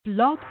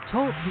Blog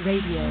Talk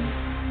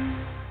Radio.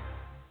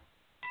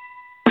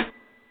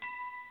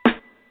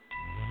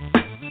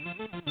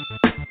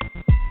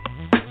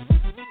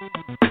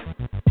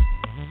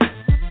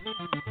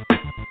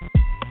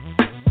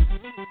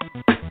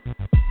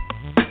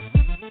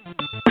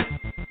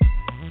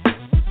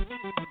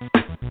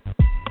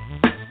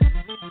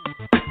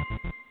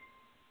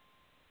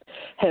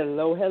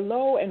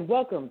 Hello, and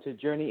welcome to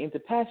Journey into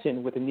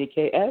Passion with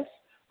Anike S.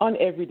 on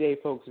Everyday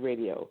Folks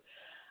Radio.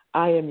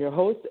 I am your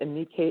host,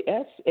 Anike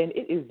S., and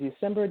it is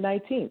December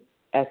 19th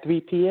at 3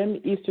 p.m.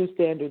 Eastern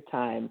Standard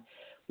Time.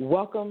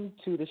 Welcome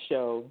to the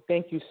show.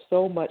 Thank you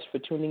so much for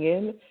tuning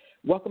in.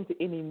 Welcome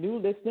to any new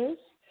listeners.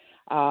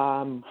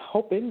 I'm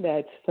hoping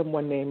that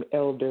someone named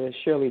Elder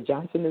Shirley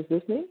Johnson is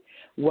listening.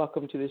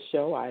 Welcome to the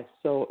show. I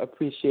so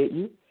appreciate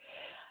you.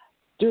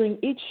 During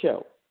each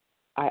show,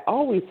 I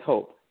always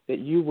hope that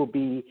you will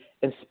be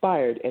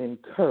inspired and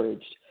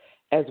encouraged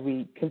as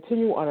we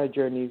continue on our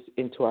journeys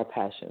into our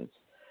passions.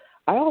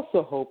 I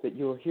also hope that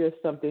you'll hear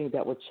something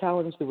that will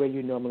challenge the way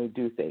you normally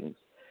do things,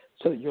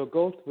 so that you'll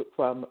go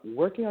from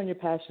working on your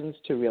passions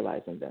to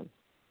realizing them.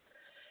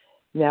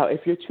 Now,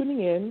 if you're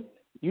tuning in,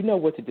 you know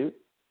what to do.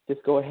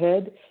 Just go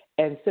ahead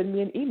and send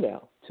me an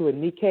email to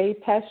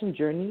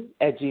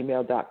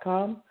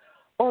anikepassionjourney@gmail.com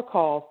or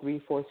call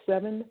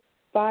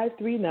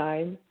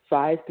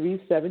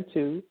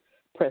 347-539-5372.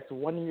 Press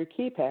 1 on your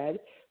keypad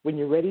when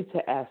you're ready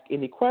to ask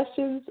any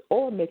questions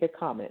or make a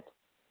comment.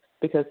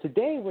 Because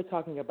today we're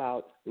talking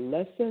about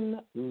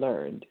lesson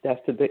learned.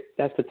 That's the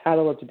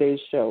title of today's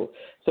show.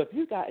 So if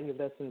you've got any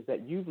lessons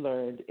that you've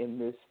learned in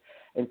this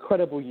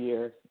incredible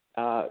year,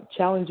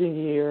 challenging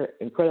year,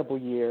 incredible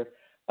year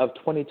of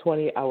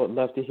 2020, I would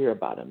love to hear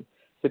about them.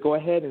 So go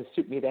ahead and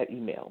shoot me that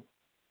email.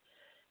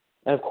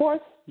 And of course,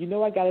 you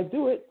know I got to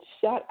do it.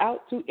 Shout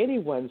out to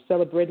anyone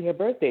celebrating a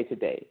birthday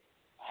today.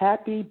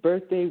 Happy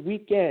birthday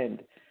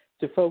weekend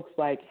to folks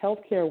like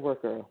healthcare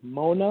worker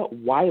Mona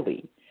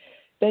Wiley.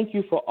 Thank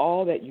you for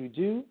all that you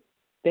do.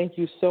 Thank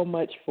you so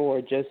much for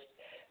just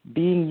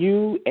being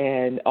you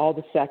and all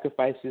the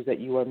sacrifices that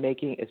you are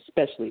making,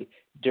 especially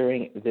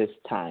during this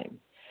time.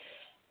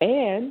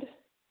 And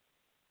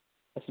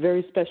a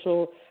very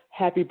special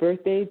happy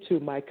birthday to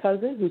my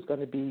cousin who's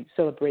going to be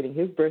celebrating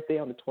his birthday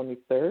on the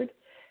 23rd.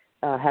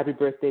 Happy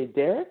birthday,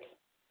 Derek.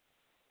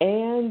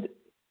 And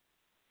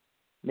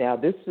now,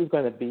 this is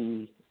going to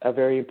be a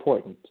very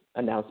important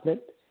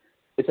announcement.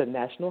 It's a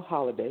national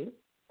holiday.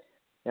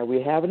 Now,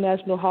 we have a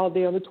national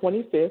holiday on the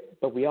 25th,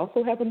 but we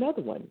also have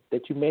another one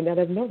that you may not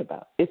have known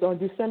about. It's on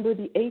December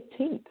the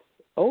 18th.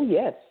 Oh,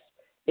 yes.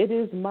 It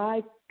is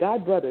my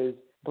godbrother's,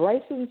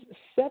 Bryson's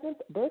 7th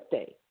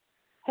birthday.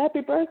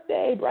 Happy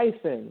birthday,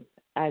 Bryson.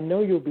 I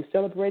know you'll be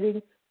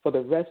celebrating for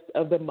the rest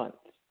of the month.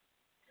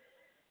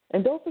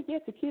 And don't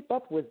forget to keep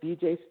up with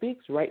DJ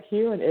Speaks right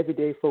here on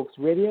Everyday Folks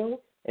Radio.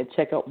 And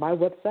check out my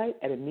website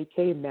at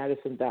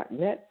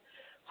AnikeMadison.net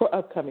for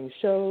upcoming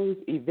shows,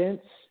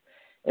 events,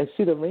 and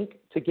see the link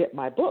to get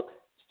my book,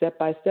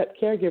 Step-by-Step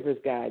Caregiver's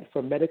Guide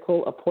for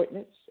Medical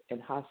Appointments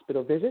and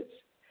Hospital Visits.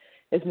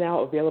 It's now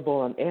available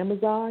on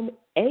Amazon,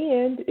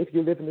 and if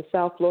you live in the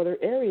South Florida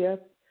area,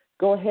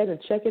 go ahead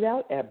and check it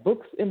out at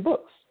Books and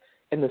Books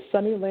in the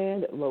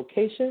Sunnyland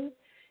location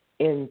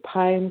in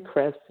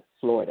Pinecrest,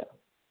 Florida.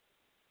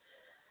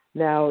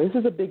 Now, this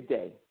is a big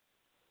day.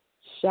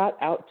 Shout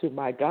out to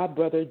my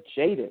godbrother,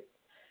 Jaden.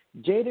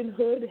 Jaden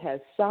Hood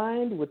has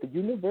signed with the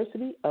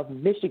University of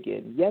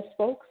Michigan. Yes,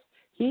 folks,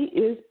 he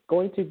is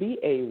going to be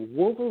a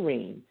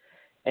Wolverine,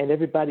 and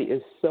everybody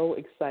is so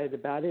excited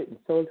about it and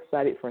so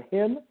excited for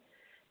him.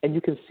 And you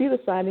can see the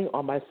signing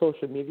on my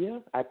social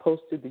media. I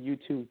posted the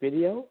YouTube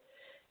video,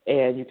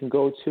 and you can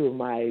go to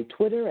my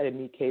Twitter at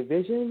Anike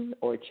Vision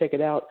or check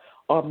it out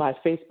on my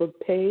Facebook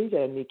page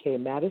at Anike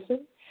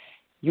Madison.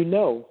 You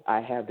know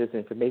I have this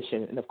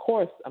information, and of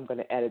course, I'm going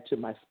to add it to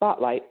my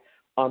spotlight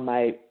on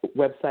my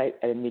website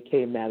at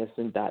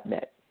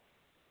AnikeMadison.net.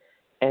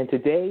 And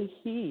today,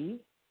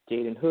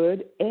 Jaden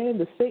Hood, and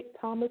the St.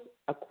 Thomas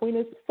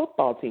Aquinas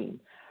football team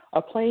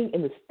are playing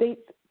in the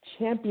state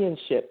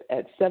championship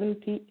at 7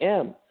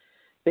 p.m.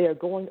 They are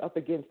going up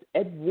against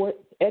Edgewater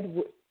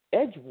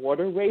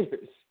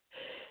Raiders.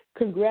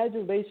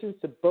 Congratulations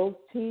to both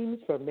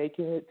teams for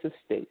making it to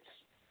states.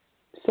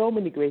 So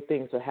many great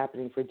things are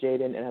happening for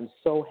Jaden, and I'm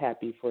so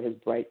happy for his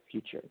bright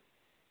future.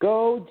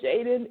 Go,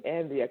 Jaden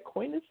and the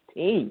Aquinas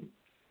team.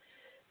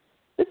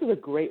 This is a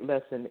great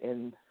lesson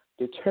in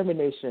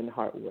determination and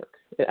hard work.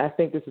 I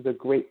think this is a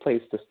great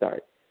place to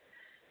start.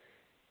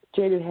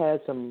 Jaden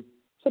had some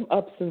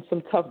ups and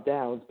some tough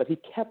downs, but he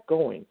kept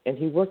going, and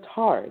he worked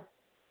hard.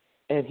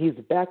 And he's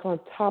back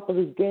on top of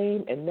his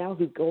game, and now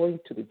he's going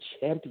to the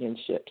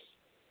championships.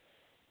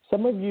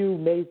 Some of you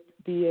may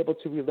be able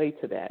to relate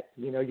to that.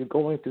 You know, you're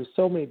going through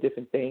so many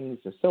different things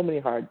and so many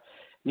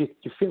you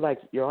feel like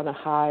you're on a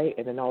high,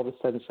 and then all of a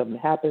sudden something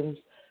happens,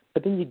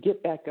 but then you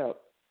get back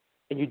up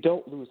and you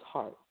don't lose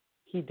heart.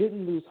 He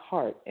didn't lose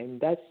heart, and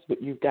that's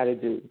what you've got to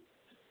do.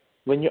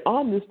 When you're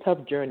on this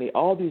tough journey,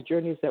 all these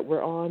journeys that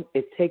we're on,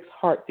 it takes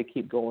heart to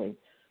keep going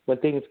when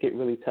things get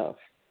really tough.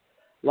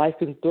 Life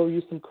can throw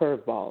you some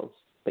curveballs,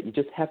 but you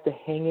just have to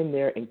hang in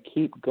there and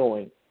keep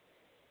going.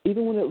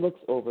 Even when it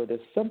looks over, there's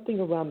something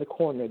around the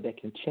corner that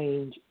can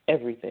change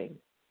everything.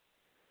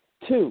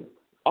 2,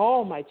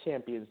 all my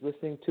champions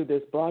listening to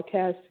this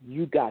broadcast,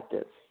 you got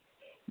this.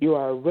 You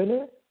are a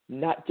winner,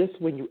 not just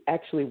when you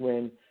actually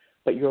win,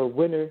 but you're a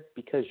winner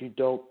because you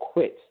don't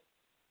quit.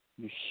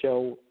 You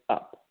show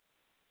up.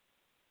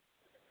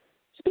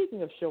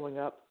 Speaking of showing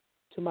up,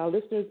 to my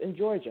listeners in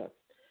Georgia,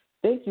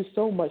 thank you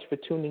so much for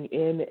tuning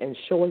in and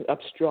showing up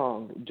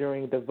strong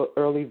during the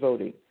early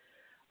voting.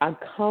 I'm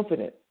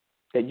confident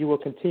that you will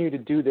continue to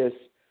do this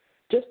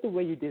just the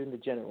way you did in the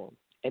general,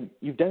 and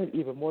you've done it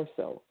even more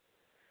so.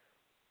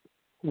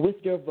 With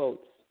your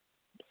votes,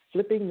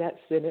 flipping that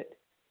Senate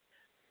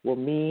will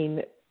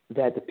mean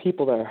that the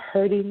people that are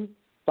hurting,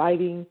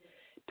 fighting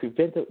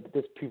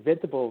this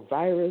preventable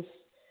virus,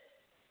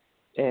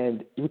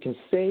 and we can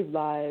save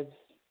lives.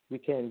 We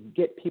can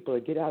get people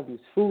to get out of these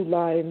food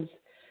lines,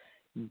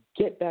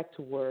 get back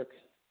to work.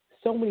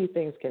 So many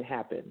things can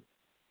happen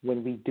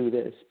when we do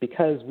this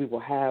because we will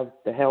have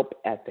the help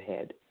at the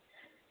head.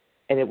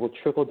 And it will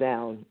trickle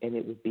down, and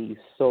it would be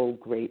so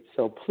great.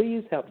 So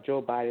please help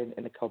Joe Biden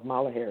and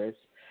Kamala Harris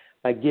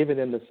by giving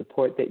them the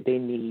support that they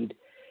need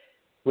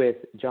with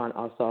Jon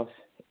Ossoff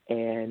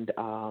and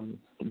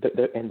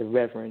the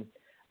Reverend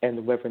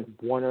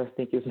Warner, I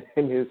think his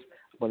name is.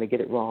 I'm going to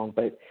get it wrong,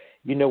 but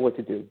you know what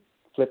to do.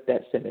 Flip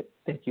that Senate.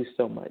 Thank you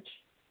so much.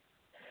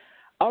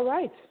 All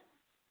right.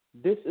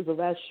 This is the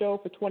last show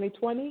for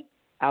 2020.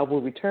 I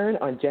will return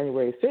on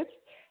January 5th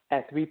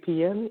at 3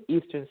 p.m.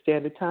 Eastern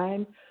Standard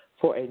Time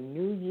for a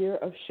new year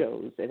of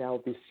shows, and I will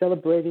be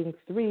celebrating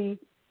 3,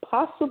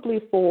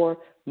 possibly 4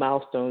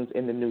 milestones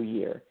in the new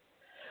year.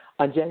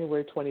 On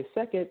January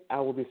 22nd, I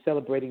will be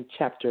celebrating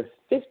Chapter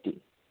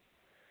 50.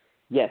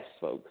 Yes,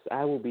 folks,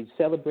 I will be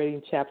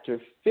celebrating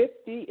Chapter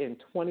 50 in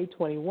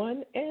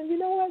 2021, and you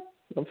know what?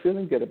 I'm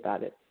feeling good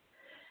about it.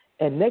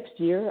 And next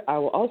year, I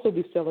will also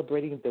be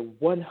celebrating the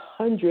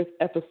 100th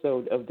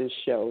episode of this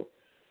show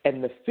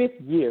and the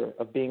 5th year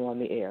of being on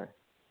the air.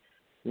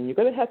 And you're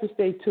going to have to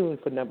stay tuned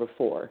for number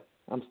 4.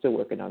 I'm still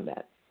working on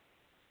that.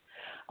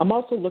 I'm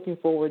also looking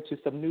forward to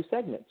some new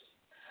segments.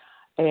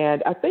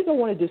 And I think I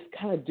want to just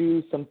kind of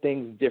do some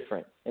things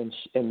different in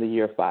the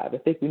year 5. I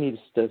think we need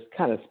to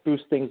kind of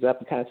spruce things up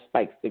and kind of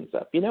spice things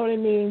up. You know what I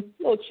mean?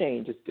 A little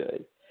change is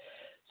good.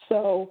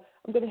 So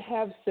I'm going to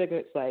have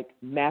segments like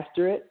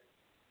Master It,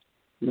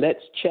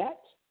 Let's Chat,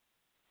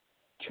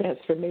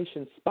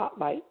 Transformation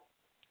Spotlight,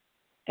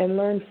 and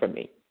Learn From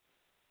Me.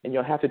 And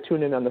you'll have to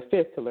tune in on the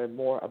 5th to learn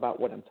more about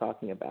what I'm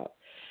talking about.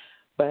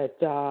 But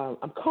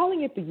I'm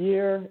calling it the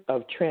year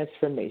of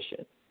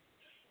transformation.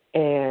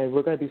 And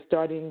we're going to be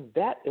starting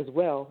that as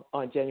well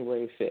on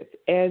January 5th.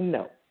 And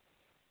no,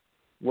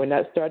 we're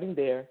not starting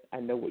there. I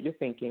know what you're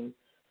thinking,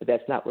 but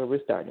that's not where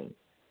we're starting.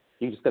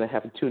 You're just going to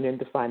have to tune in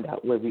to find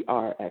out where we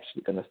are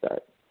actually going to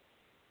start.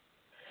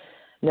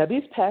 Now,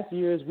 these past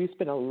years, we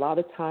spent a lot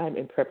of time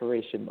in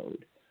preparation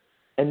mode.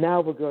 And now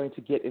we're going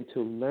to get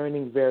into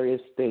learning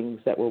various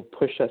things that will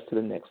push us to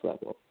the next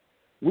level.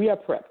 We are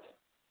prepped.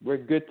 We're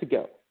good to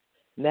go.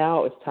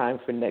 Now it's time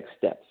for next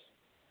steps.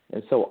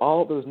 And so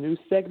all those new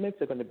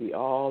segments are going to be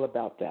all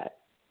about that.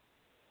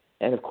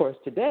 And, of course,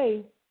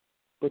 today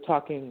we're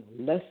talking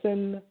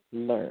lesson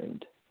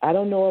learned. I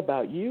don't know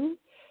about you,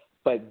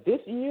 but this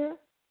year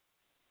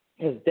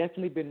has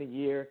definitely been the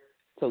year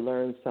to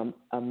learn some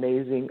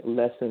amazing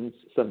lessons,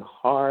 some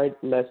hard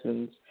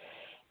lessons,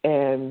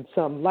 and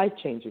some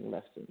life-changing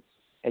lessons.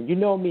 And you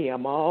know me,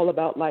 I'm all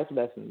about life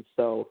lessons.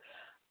 So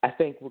I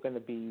think we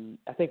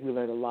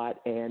learned a lot.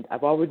 And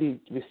I've already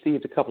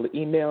received a couple of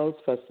emails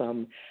for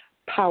some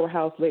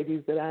powerhouse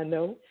ladies that I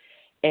know.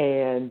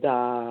 And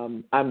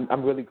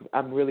I'm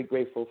really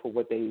grateful for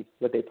what they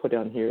put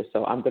on here.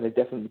 So I'm going to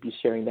definitely be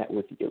sharing that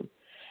with you.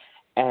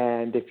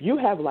 And if you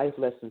have life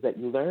lessons that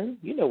you learn,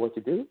 you know what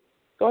to do.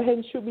 Go ahead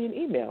and shoot me an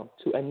email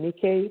to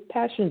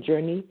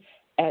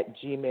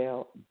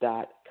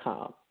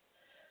anikepassionjourney@gmail.com.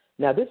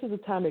 Now, this is the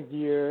time of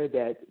year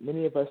that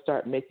many of us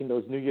start making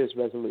those New Year's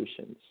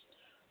resolutions.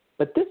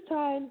 But this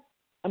time,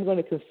 I'm going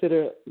to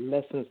consider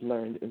lessons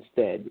learned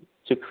instead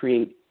to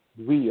create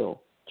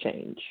real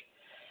change.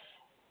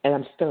 And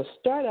I'm just going to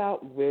start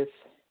out with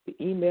the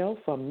email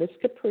from Ms.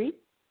 Capri.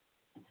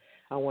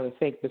 I want to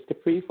thank Ms.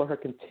 Capri for her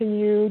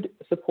continued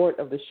support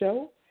of the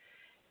show.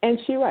 And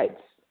she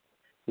writes,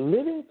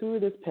 living through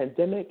this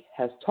pandemic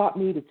has taught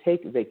me to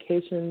take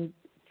vacations.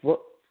 I'm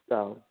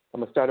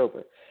going to start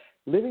over.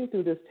 Living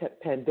through this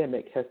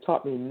pandemic has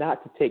taught me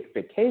not to take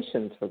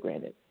vacations for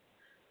granted.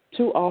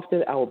 Too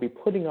often I will be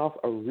putting off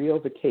a real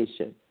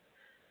vacation.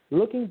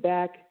 Looking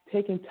back,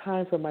 taking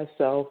time for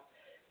myself,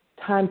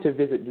 time to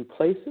visit new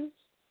places,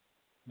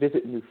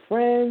 visit new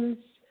friends,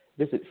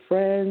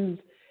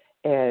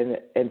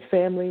 and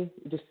family.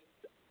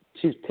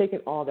 She's taken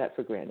all that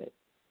for granted.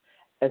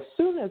 As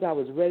soon as I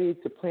was ready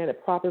to plan a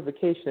proper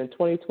vacation in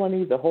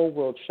 2020, the whole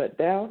world shut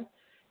down,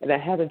 and I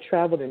haven't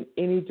traveled in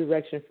any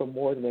direction for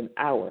more than an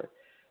hour.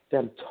 So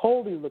I'm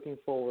totally looking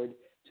forward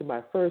to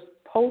my first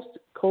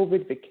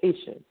post-COVID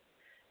vacation.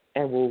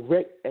 and we'll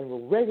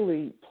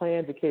regularly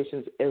plan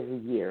vacations every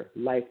year.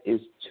 Life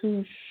is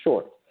too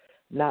short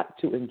not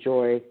to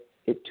enjoy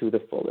it to the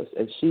fullest.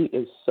 And she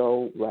is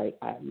so right.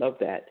 I love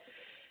that.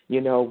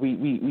 You know,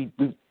 we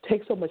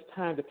take so much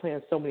time to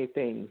plan so many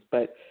things,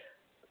 but,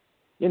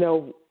 you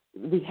know,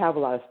 we have a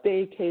lot of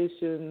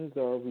staycations,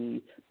 or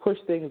we push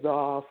things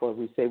off, or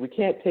we say we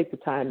can't take the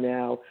time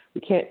now,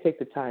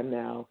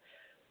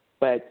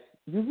 but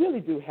you really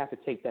do have to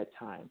take that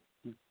time.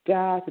 You've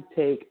got to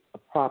take a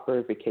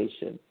proper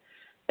vacation.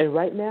 And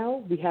right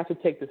now, we have to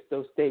take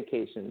those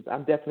staycations.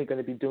 I'm definitely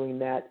going to be doing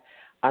that.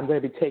 I'm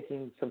going to be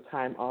taking some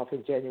time off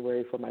in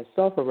January for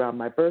myself around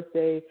my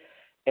birthday,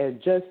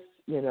 and just,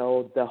 you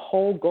know, the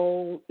whole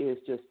goal is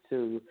just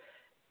to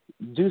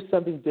do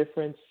something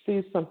different,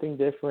 see something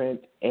different,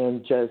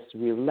 and just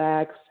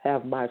relax,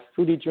 have my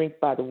fruity drink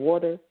by the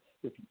water.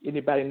 If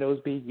anybody knows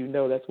me, you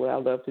know that's what I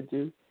love to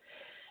do.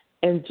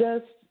 And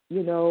just,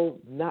 you know,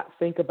 not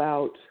think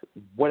about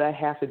what I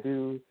have to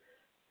do,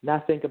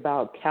 not think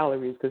about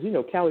calories, because, you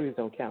know, calories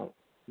don't count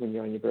when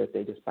you're on your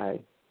birthday, just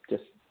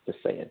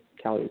saying,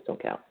 calories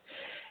don't count.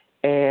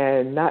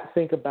 And not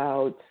think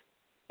about,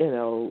 you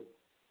know,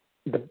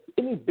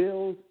 any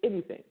bills,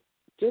 anything.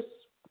 Just,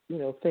 you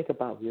know, think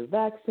about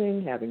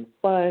relaxing, having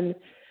fun,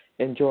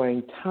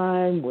 enjoying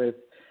time with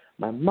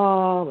my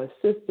mom, my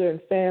sister,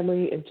 and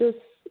family, and just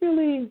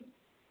really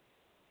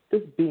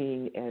just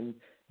being in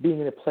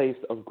a place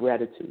of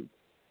gratitude.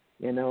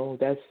 You know,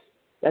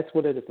 that's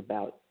what it is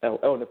about.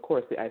 Oh, and of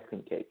course the ice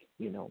cream cake.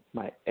 You know,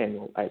 my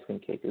annual ice cream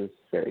cake is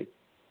very,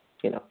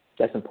 you know,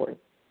 that's important.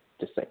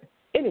 Just saying.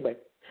 Anyway,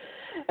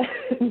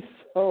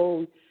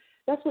 so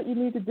that's what you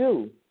need to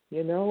do.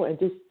 You know, and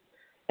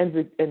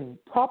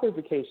proper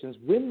vacations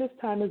when this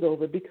time is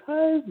over,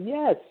 because,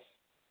 yes,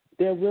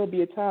 there will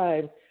be a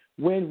time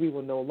when we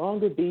will no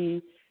longer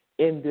be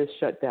in this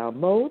shutdown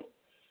mode.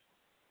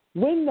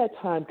 When that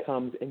time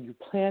comes and you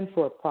plan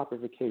for a proper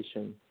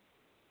vacation,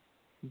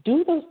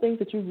 do those things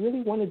that you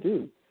really want to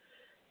do.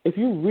 If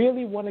you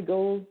really want to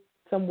go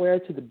somewhere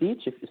to the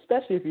beach,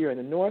 especially if you're in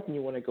the north and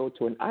you want to go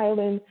to an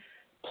island,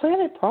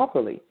 plan it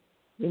properly.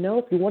 You know,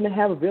 if you want to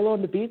have a villa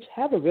on the beach,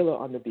 have a villa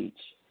on the beach.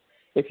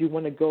 If you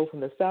want to go from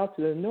the south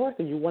to the north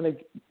and you want to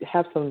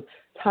have some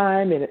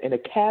time in a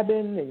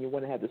cabin and you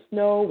want to have the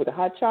snow with a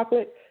hot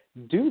chocolate,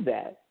 do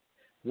that.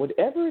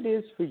 Whatever it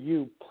is for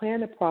you,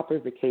 plan a proper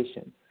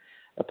vacation.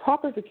 A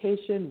proper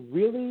vacation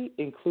really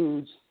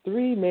includes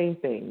three main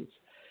things.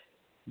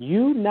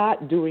 You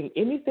not doing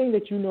anything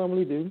that you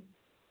normally do,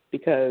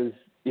 because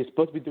you're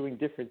supposed to be doing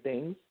different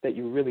things that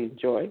you really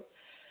enjoy.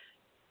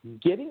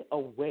 Getting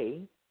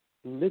away,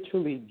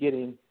 literally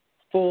getting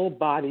full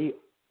body,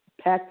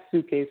 packed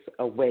suitcase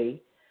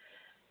away.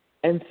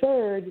 And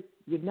third,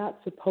 you're not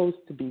supposed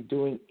to be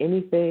doing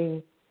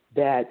anything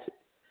that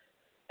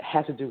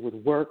has to do with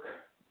work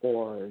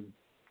or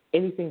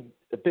anything,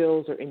 the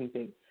bills or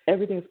anything.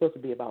 Everything's supposed to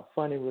be about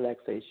fun and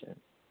relaxation.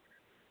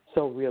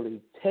 So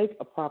really, take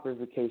a proper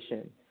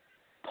vacation.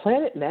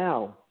 Plan it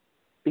now,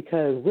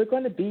 because we're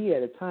going to be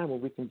at a time where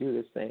we can do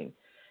this thing.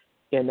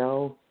 You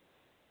know,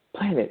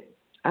 plan it.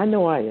 I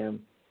know I am.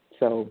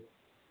 So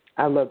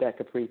I love that,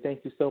 Capri.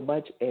 Thank you so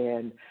much.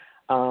 And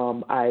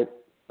I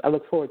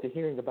look forward to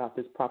hearing about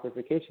this proper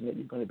vacation that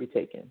you're going to be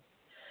taking.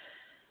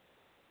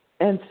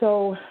 And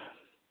so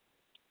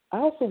I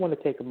also want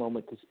to take a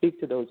moment to speak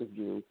to those of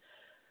you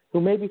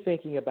who may be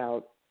thinking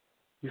about,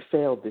 you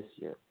failed this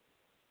year.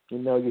 You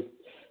know, you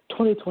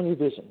 2020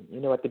 vision. You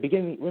know, at the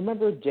beginning,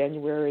 remember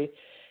January,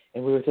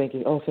 and we were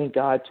thinking, oh, thank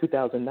God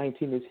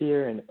 2019 is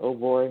here, and oh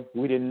boy,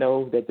 we didn't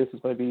know that this is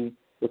going to be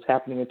what's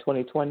happening in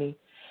 2020.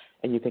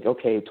 And you think,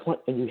 okay,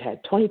 and you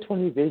had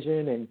 2020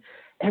 vision, and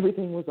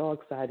everything was all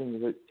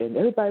exciting, and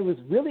everybody was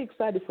really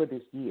excited for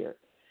this year.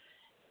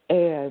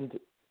 And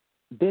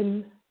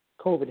then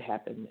COVID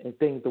happened, and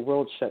the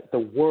world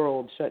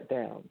shut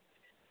down.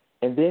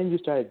 And then we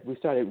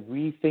started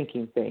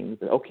rethinking things.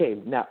 Okay,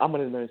 now I'm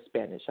going to learn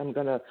Spanish. I'm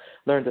going to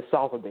learn the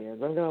salsa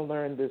dance. I'm going to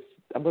learn this.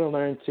 I'm going to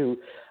learn to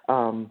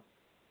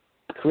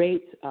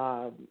create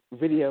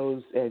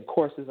videos and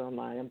courses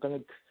online. I'm going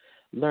to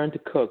learn to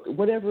cook,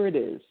 whatever it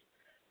is.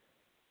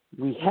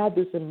 We had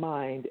this in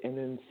mind, and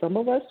then some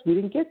of us, we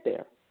didn't get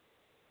there.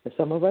 And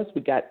some of us,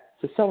 we got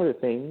to some of the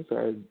things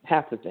or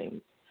half the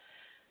things.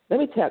 Let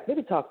me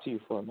talk to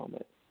you for a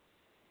moment.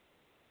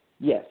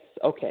 Yes,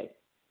 okay.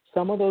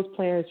 Some of those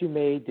plans you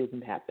made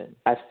didn't happen.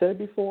 I've said it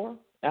before,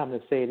 and I'm going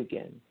to say it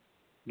again.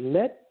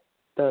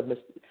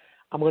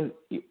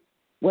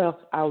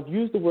 I'll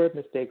use the word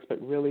mistakes,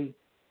 but really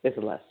it's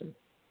a lesson.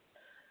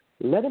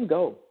 Let them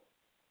go.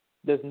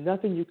 There's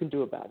nothing you can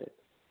do about it.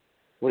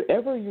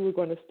 Whatever you were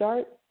going to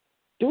start,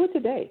 do it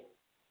today.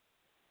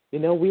 You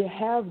know, we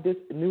have this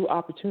new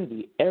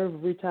opportunity.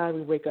 Every time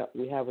we wake up,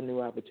 we have a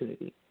new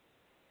opportunity.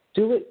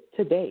 Do it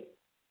today.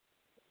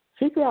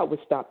 Figure out what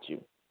stopped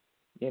you.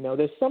 You know,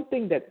 there's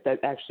something that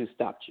actually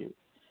stopped you.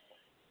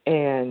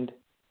 And,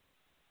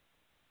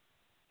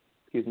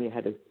 excuse me, I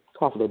had to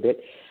cough a little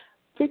bit.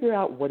 Figure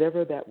out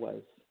whatever that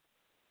was.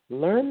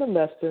 Learn the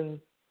lesson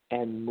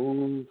and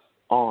move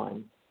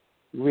on,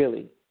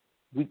 really.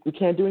 We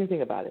can't do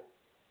anything about it.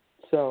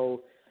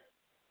 So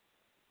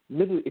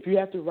literally, if you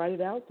have to write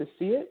it out to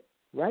see it,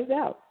 write it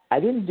out. I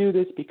didn't do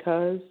this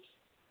because,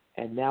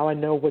 and now I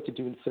know what to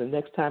do for the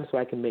next time so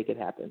I can make it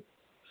happen.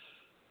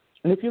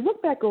 And if you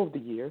look back over the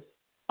years,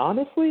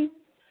 honestly,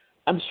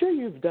 I'm sure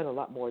you've done a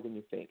lot more than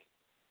you think.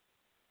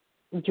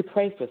 Did you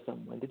pray for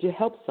someone? Did you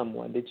help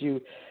someone? Did you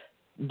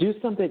do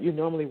something that you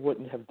normally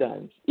wouldn't have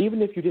done?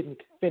 Even if you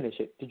didn't finish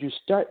it, did you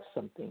start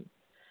something?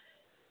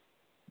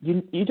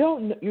 You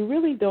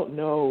really don't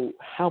know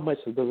how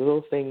much the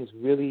little things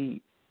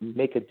really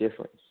make a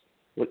difference.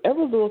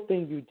 Whatever little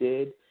thing you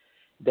did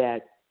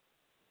that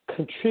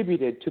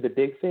contributed to the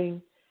big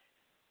thing,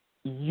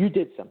 you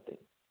did something.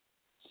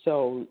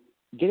 So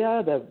get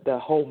out of the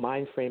whole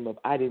mind frame of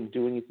I didn't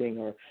do anything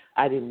or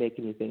I didn't make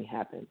anything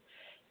happen.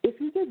 If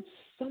you did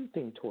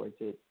something towards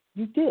it,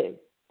 you did.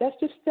 That's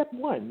just step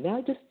one.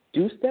 Now just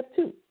do step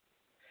two.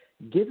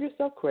 Give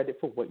yourself credit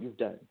for what you've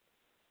done.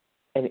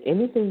 And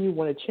anything you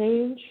want to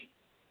change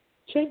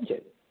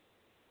it.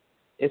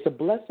 It's a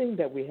blessing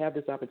that we have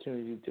this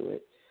opportunity to do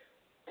it.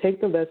 Take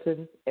the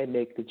lesson and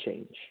make the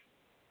change.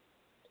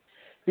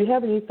 If you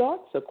have any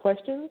thoughts or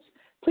questions,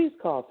 please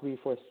call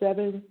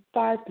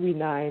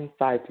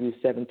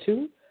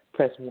 347-539-5372.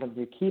 Press 1 on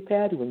your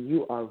keypad when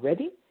you are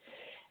ready.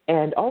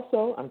 And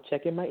also, I'm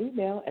checking my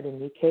email at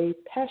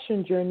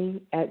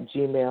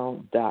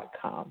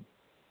anikepassionjourney@gmail.com.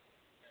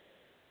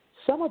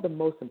 Some of the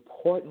most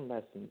important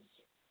lessons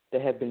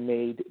that have been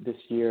made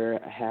this year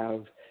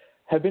have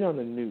been on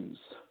the news.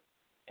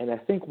 And I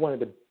think one of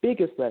the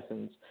biggest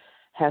lessons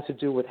has to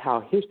do with how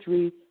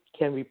history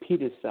can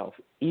repeat itself,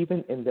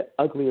 even in the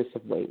ugliest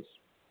of ways.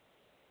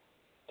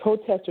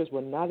 Protesters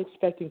were not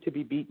expecting to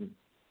be beaten.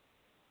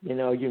 You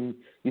know, you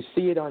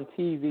see it on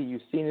TV,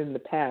 you've seen it in the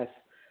past,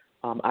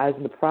 Eyes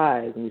on the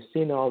Prize, and you've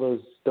seen all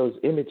those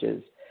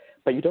images,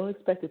 but you don't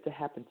expect it to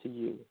happen to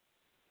you.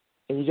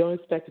 And you don't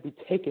expect to be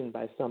taken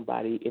by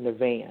somebody in a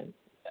van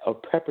or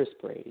pepper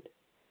sprayed.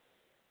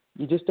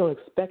 You just don't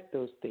expect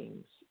those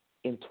things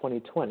in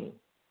 2020.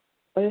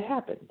 But it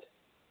happened.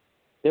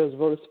 There was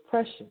voter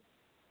suppression.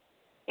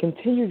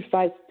 Continued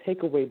fights to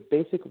take away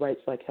basic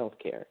rights like health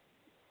care.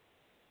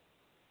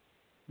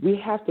 We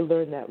have to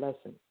learn that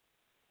lesson.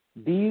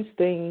 These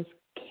things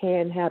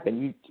can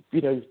happen. You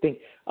think,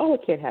 oh,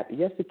 it can't happen.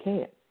 Yes, it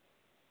can.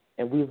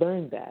 And we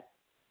learned that.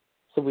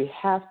 So we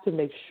have to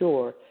make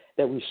sure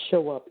that we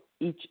show up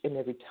each and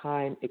every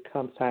time it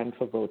comes time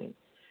for voting.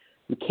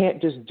 We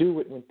can't just do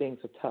it when things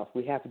are tough.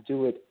 We have to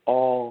do it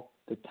all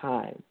the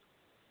time.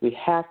 We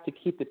have to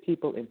keep the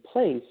people in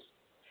place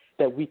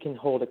that we can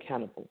hold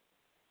accountable,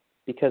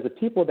 because the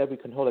people that we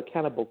can hold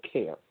accountable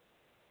care,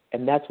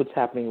 and that's what's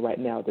happening right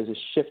now. There's a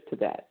shift to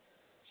that.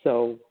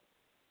 So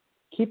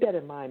keep that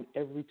in mind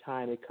every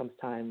time it comes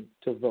time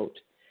to vote,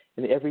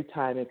 and every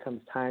time it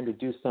comes time to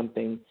do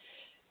something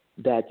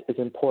that is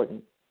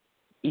important,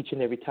 each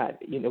and every time.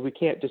 We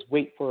can't just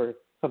wait for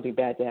something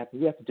bad to happen.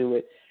 We have to do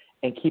it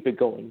and keep it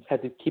going. We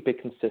have to keep it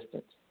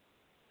consistent.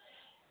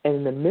 And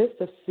in the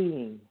midst of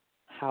seeing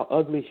how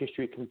ugly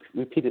history can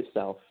repeat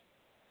itself,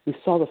 we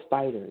saw the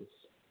fighters.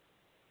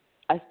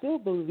 I still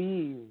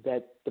believe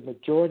that the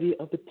majority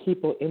of the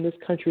people in this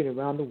country and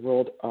around the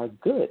world are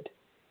good.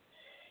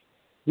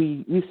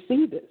 We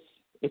see this.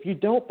 If you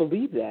don't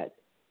believe that,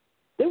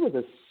 there was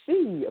a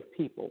sea of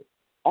people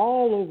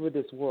all over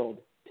this world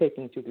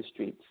taking to the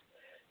streets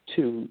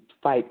to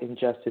fight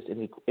injustice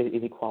and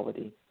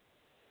inequality.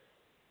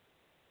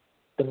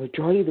 The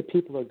majority of the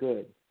people are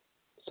good.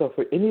 So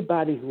for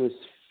anybody who is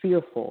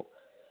fearful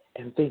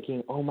and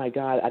thinking, oh, my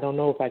God, I don't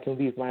know if I can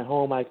leave my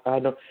home, I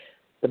don't.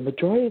 The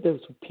majority of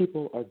those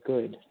people are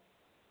good.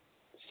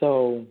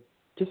 So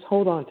just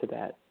hold on to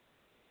that.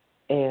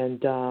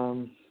 And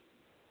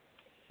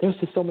there's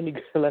just so many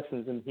good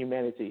lessons in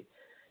humanity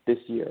this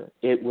year.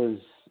 It was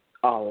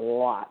a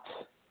lot.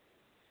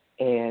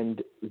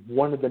 And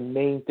one of the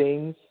main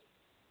things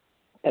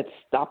that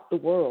stopped the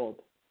world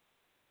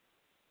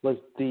was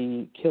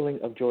the killing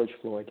of George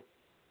Floyd.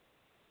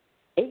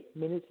 8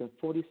 minutes and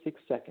 46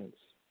 seconds.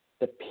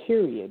 The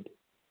period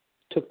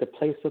took the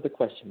place of the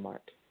question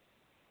mark.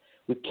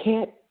 We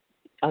can't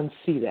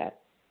unsee that.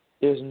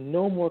 There's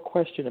no more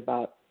question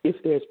about if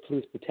there's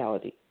police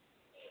brutality.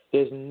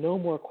 There's no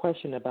more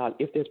question about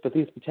if there's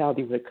police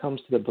brutality when it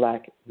comes to the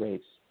black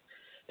race.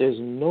 There's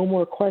no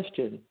more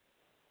question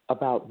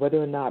about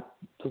whether or not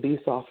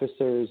police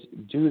officers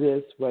do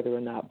this, whether or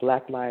not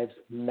Black lives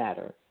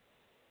matter.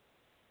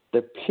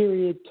 The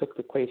period took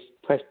the place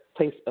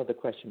of the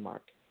question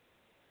mark.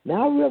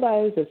 Now I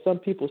realize that some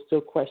people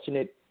still question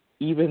it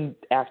even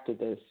after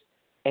this,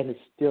 and it's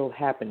still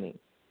happening.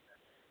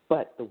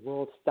 But the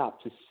world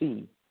stopped to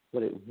see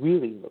what it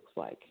really looks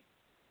like.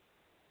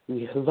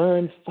 We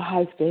learned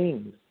 5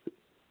 things.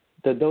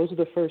 Those are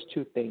the first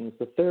 2 things.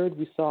 The third,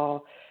 we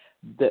saw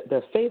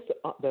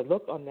the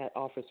look on that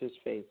officer's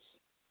face,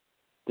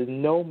 the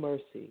no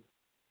mercy,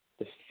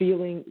 the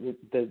feeling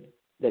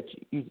that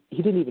he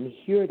didn't even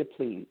hear the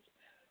pleas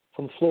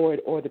from Floyd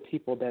or the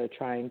people that are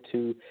trying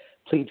to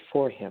plead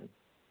for him.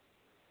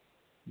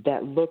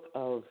 That look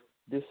of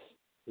this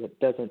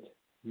doesn't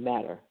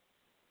matter.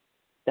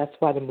 That's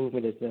why the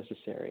movement is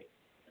necessary.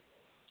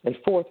 And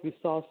fourth, we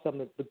saw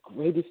some of the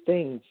greatest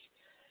things,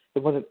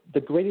 one of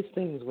the greatest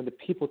things when the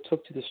people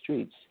took to the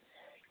streets.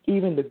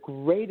 Even the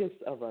greatest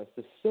of us,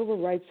 the civil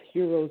rights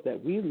heroes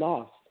that we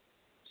lost,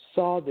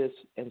 saw this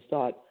and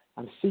thought,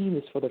 I'm seeing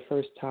this for the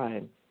first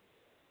time.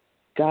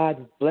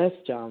 God bless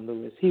John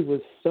Lewis. He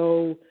was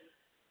so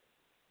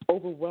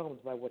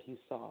overwhelmed by what he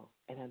saw,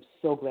 and I'm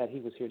so glad he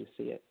was here to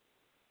see it.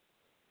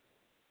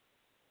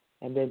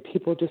 And then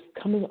people just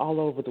coming all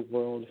over the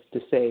world to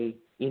say,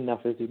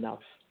 enough is enough.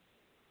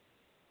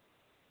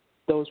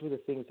 Those were the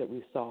things that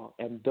we saw,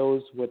 and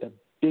those were the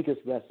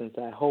biggest lessons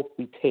I hope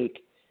we take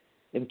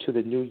into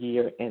the new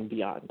year and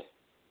beyond.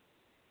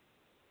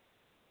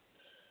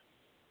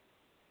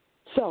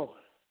 So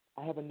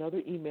I have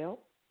another email,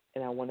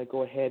 and I want to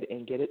go ahead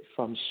and get it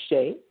from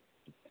Shay.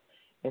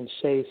 And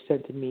Shay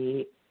sent to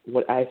me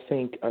what I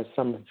think are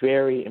some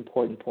very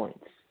important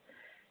points.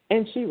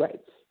 And she writes,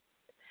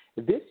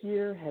 this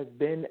year has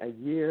been a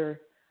year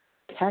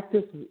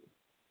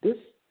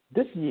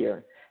this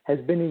year has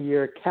been a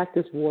year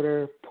cactus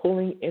water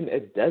pulling in a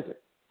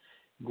desert,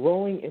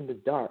 growing in the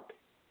dark,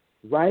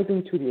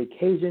 rising to the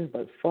occasion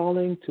but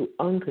falling to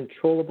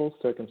uncontrollable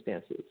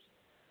circumstances.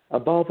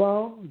 Above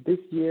all, this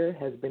year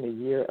has been a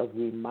year of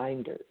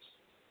reminders.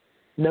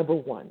 Number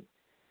one,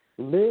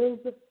 love,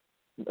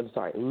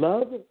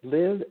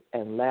 live,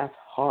 and laugh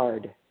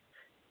hard.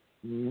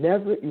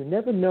 You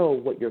never know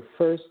what your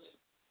first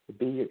will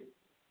be,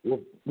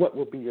 what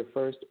will be your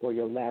first or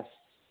your last.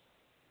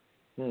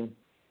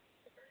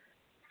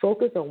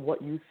 Focus on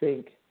what you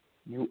think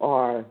you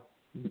are.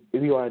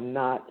 You are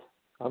not.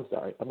 I'm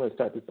sorry. I'm going to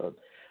start this over.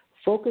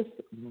 Focus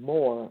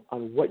more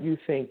on what you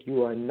think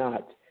you are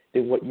not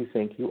than what you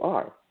think you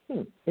are.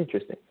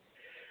 Interesting.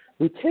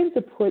 We tend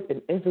to put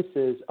an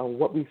emphasis on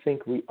what we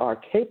think we are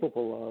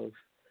capable of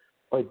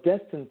or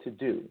destined to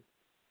do,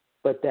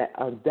 but that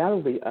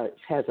undoubtedly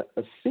has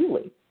a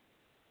ceiling.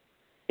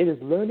 It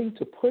is learning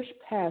to push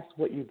past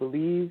what you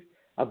believe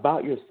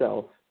about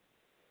yourself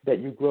that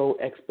you grow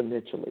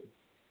exponentially.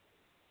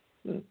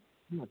 I'm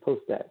going to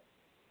post that.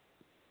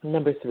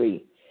 Number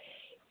three,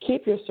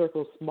 keep your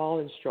circle small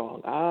and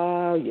strong.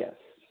 Ah, yes,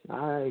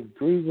 I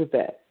agree with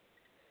that.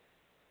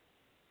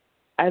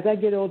 As I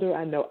get older,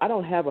 I know I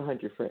don't have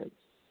 100 friends.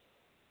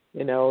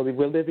 You know,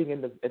 we're living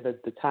in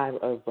the time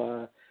of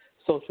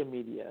social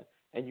media,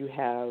 and you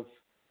have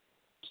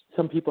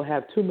some people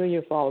have 2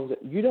 million followers.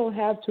 You don't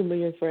have 2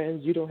 million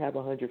friends. You don't have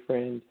 100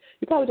 friends.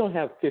 You probably don't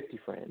have 50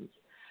 friends.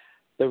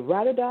 The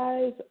ride or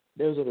dies,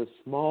 those are the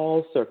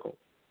small circle,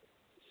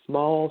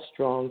 small,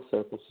 strong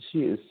circles.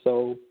 She is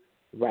so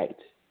right.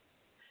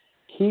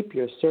 Keep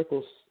your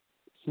circles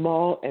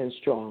small and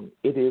strong.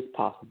 It is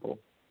possible,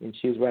 and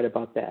she's right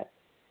about that.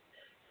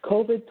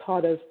 COVID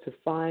taught us to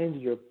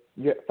find your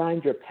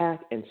path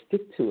and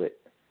stick to it.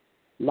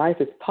 Life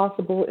is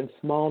possible in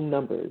small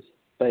numbers,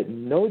 but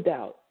no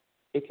doubt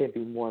it can be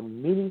more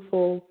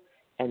meaningful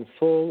and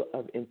full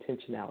of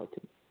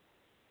intentionality.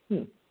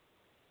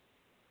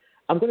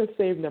 I'm going to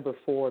save number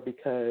 4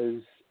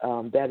 because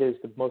that is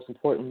the most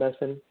important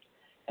lesson,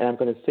 and I'm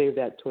going to save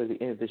that toward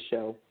the end of the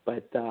show.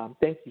 But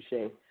thank you,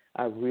 Shay.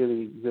 I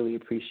really, really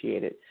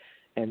appreciate it.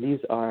 And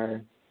these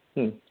are,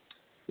 I'm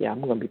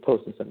going to be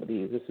posting some of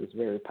these. This is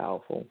very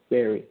powerful,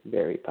 very,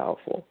 very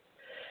powerful.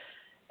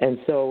 And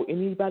so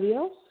anybody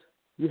else,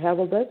 you have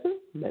a lesson,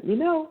 let me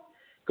know.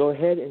 Go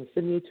ahead and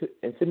send me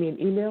an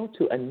email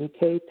to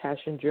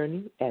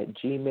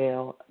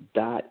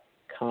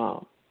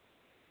anikepassionjourney@gmail.com.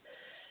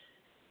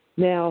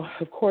 Now,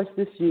 of course,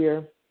 this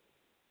year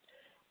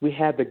we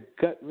had the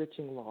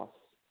gut-wrenching loss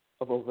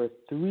of over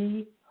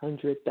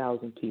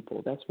 300,000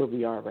 people. That's where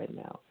we are right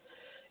now.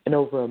 And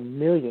over 1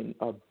 million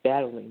are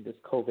battling this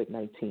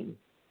COVID-19.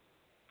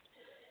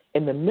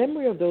 In the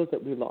memory of those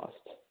that we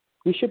lost,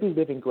 we should be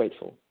living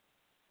grateful.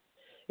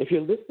 If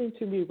you're listening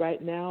to me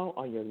right now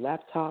on your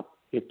laptop,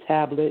 your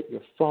tablet,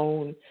 your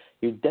phone,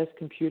 your desk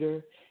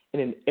computer, in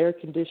an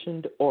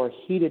air-conditioned or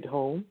heated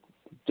home,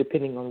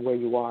 depending on where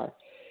you are,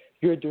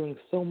 you're doing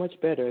so much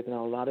better than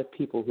a lot of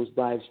people whose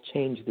lives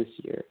changed this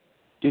year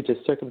due to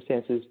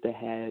circumstances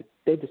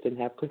they just didn't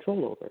have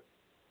control over.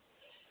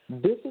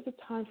 This is a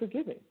time for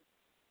giving.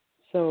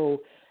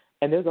 So,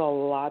 and there's a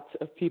lot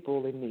of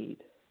people in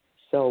need.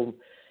 So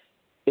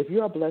if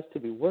you are blessed to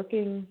be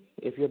working,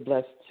 if you're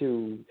blessed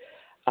to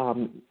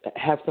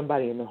have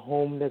somebody in the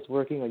home that's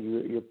working, or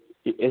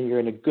you're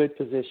in a good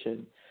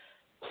position,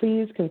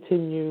 please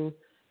consider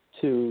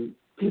to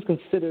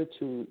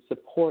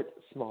support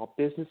small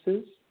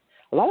businesses.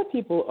 A lot of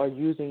people are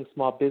using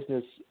small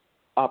business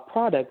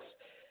products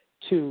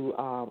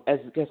as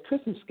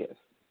Christmas gifts,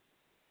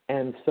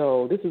 and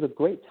so this is a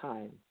great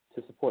time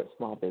to support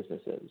small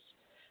businesses.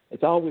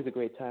 It's always a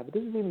great time, but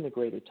this is even a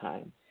greater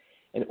time.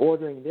 And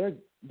ordering their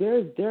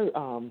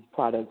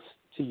products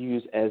to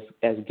use as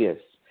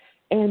gifts,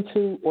 and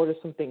to order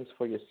some things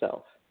for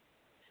yourself.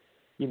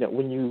 You know,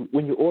 when you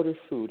order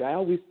food, I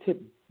always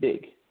tip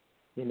big.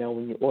 You know,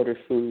 when you order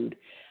food,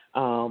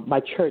 my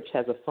church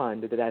has a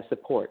fund that I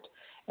support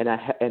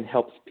and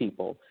helps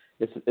people.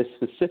 It's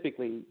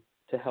specifically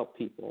to help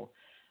people.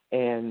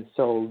 And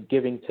so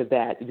giving to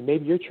that,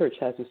 maybe your church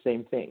has the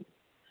same thing.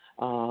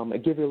 I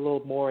give you a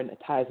little more in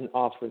tithes and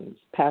offerings,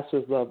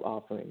 pastor's love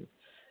offerings,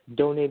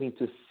 donating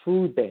to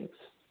food banks.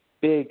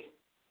 The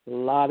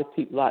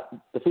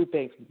food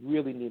banks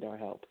really need our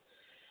help.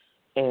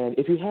 And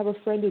if you have a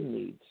friend in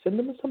need, send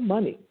them some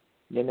money,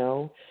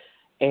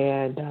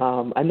 And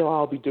I know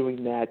I'll be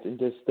doing that and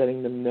just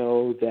letting them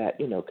know that,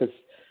 because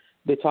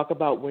they talk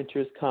about winter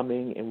is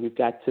coming and we've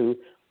got to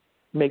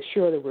make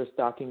sure that we're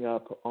stocking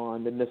up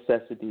on the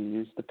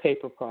necessities, the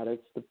paper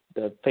products,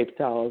 the paper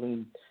towels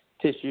and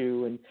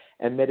tissue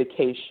and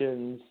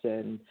medications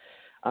and,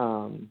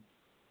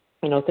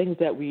 things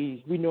that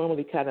we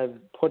normally kind of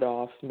put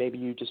off. Maybe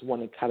you just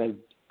want to kind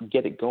of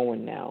get it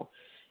going now,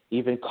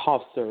 even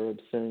cough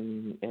syrups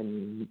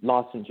and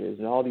lozenges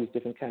and all these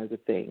different kinds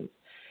of things,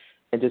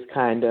 and just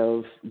kind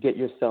of get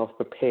yourself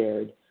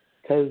prepared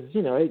because,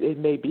 it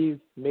may be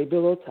a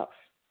little tough.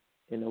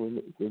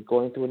 We're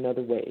going through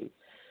another wave.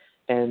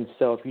 And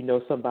so if you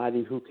know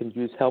somebody who can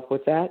use help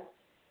with that,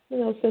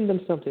 send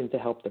them something to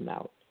help them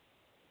out.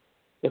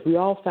 If we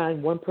all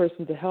find one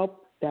person to help,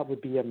 that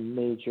would be a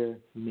major,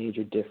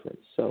 major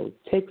difference. So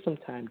take some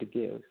time to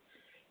give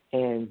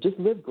and just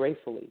live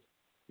gratefully.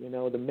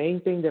 The main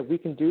thing that we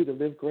can do to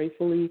live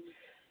gratefully,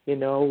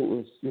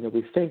 is,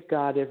 we thank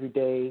God every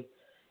day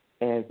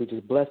and we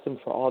just bless him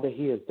for all that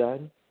he has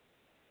done.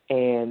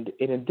 And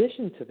in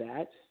addition to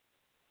that,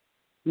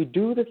 we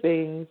do the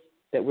things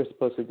that we're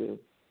supposed to do.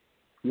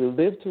 We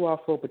live to our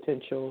full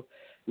potential.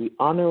 We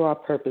honor our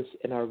purpose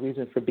and our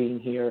reason for being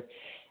here,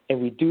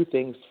 and we do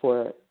things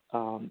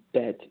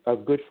that are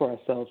good for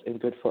ourselves and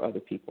good for other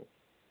people.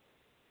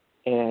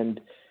 And,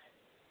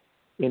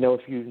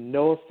 if you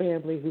know a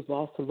family who's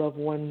lost a loved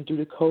one due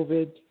to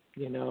COVID,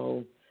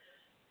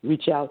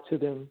 reach out to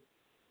them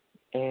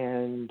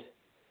and,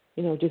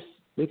 just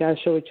we got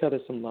to show each other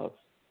some love.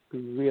 We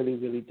really,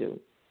 really do.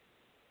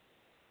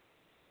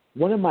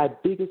 One of my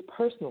biggest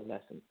personal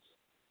lessons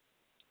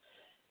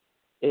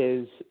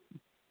is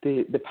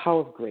the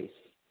power of grace.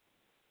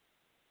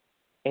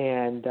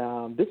 And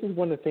this is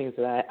one of the things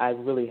that I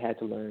really had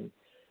to learn.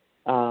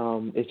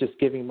 It's just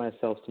giving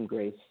myself some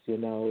grace,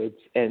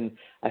 and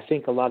I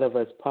think a lot of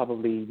us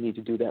probably need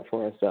to do that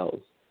for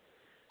ourselves.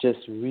 Just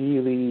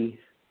really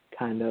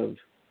kind of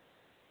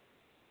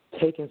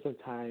taking some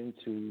time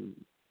to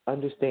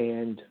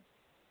understand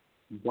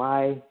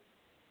why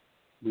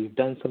we've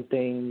done some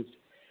things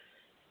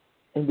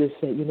and just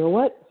say, you know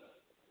what,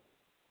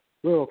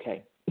 we're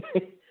okay.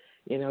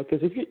 Because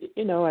if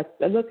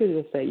I look at it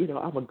and say,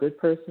 I'm a good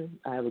person.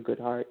 I have a good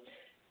heart.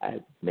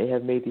 I may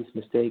have made these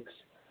mistakes.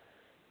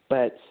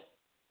 But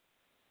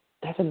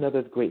that's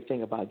another great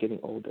thing about getting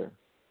older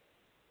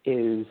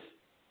is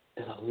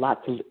there's a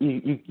lot to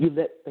you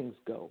let things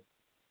go.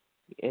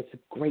 It's a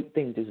great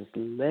thing to just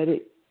let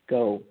it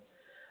go.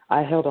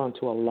 I held on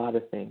to a lot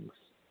of things.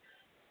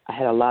 I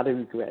had a lot of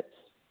regrets,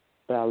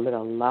 but I let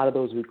a lot of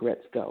those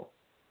regrets go.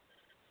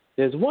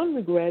 There's one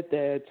regret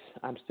that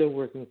I'm still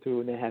working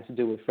through, and it has to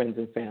do with friends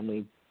and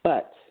family,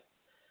 but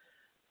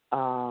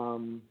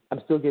I'm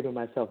still giving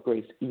myself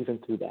grace even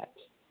through that,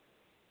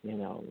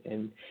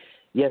 And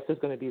yes, there's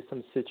going to be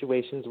some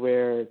situations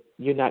where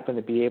you're not going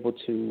to be able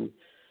to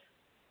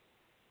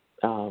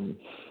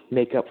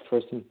make up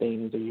for some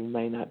things, or you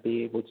might not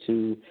be able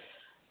to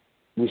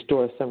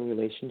restore some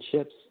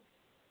relationships,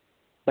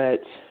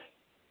 but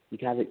you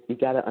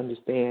got to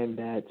understand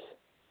that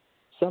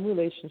some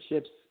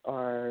relationships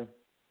are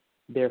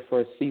there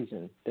for a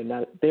season. They're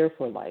not there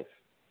for life.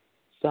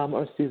 Some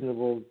are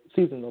seasonable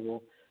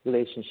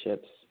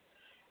relationships.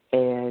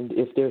 And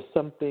if there's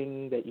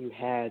something that you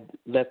had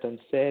left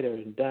unsaid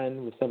or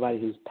done with somebody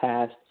who's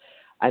passed,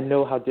 I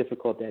know how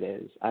difficult that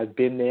is. I've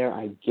been there.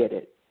 I get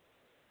it.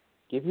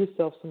 Give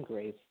yourself some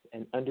grace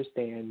and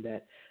understand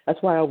that. That's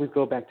why I always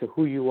go back to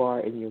who you are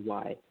and your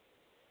why.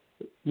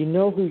 You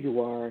know who you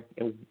are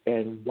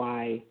and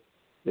why.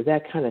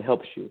 That kind of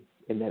helps you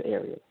in that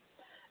area.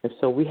 And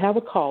so we have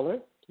a caller.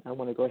 I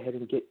want to go ahead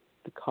and get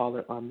the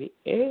caller on the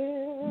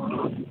air.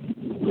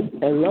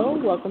 Hello,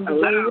 welcome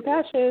to Journey with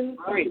Passion.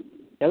 Hi.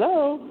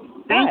 Hello.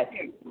 Thank Hi.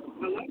 you.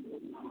 Hello.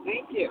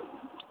 Thank you.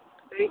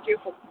 Thank you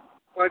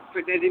for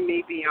letting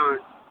me be on.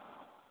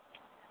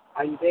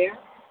 Are you there?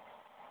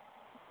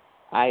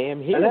 I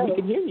am here. Hello. We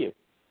can hear you.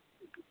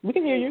 We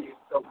can hear you. Thank you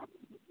so much.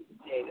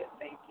 Appreciate it.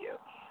 Thank you.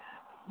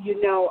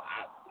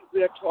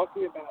 We are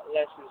talking about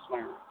lessons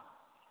learned.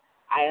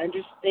 I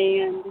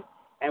understand,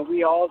 and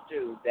we all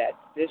do, that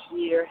this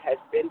year has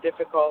been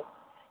difficult,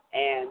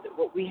 and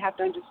what we have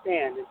to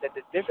understand is that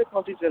the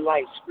difficulties in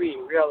life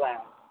scream real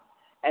loud,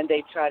 and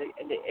they try to,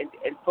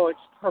 and for its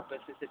purpose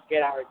is to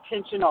get our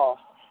attention off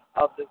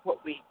of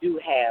what we do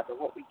have and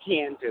what we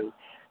can do.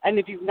 And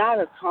if you've not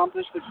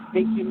accomplished what you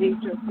think you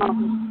need to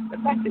accomplish,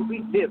 the fact that we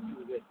lived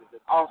through this is an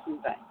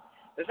awesome thing.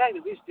 The fact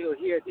that we're still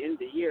here at the end of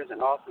the year is an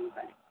awesome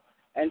thing.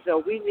 And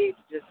so we need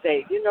to just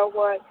say, you know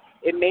what,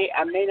 I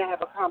may not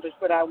have accomplished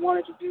what I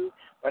wanted to do,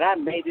 but I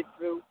made it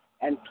through,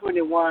 and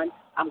 21,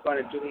 I'm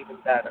going to do even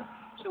better.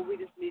 So we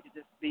just need to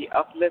just be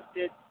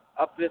uplifted,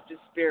 uplift the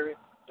spirit.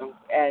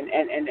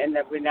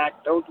 And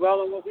that don't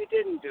dwell on what we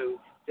didn't do.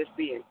 Just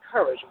be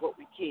encouraged with what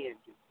we can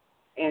do,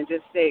 and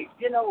just say,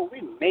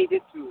 we made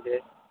it through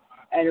this,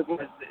 and it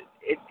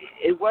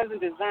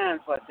wasn't designed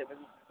for us. It was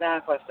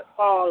designed for us to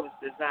fall. It was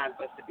designed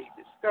for us to be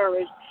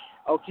discouraged.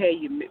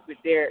 Okay,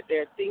 there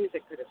are things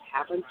that could have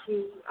happened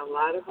to a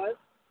lot of us,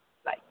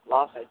 like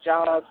loss of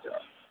jobs or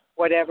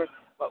whatever,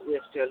 but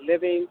we're still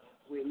living.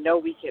 We know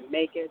we can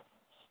make it.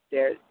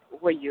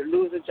 When you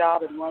lose a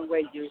job in one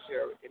way, use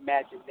your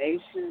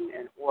imagination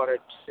in order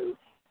to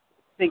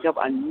think of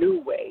a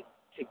new way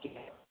to get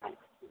it.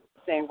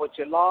 Saying what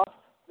you lost,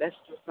 let's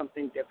do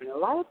something different. A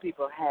lot of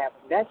people have,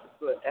 and that's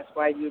good. That's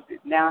why you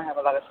now have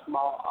a lot of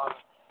small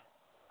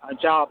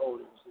job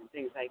owners and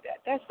things like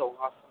that. That's so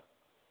awesome.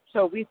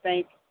 So we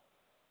think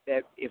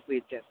that if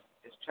we just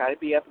try to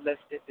be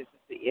uplifted, this is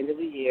the end of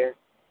the year,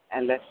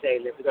 and let's say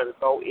that we're going to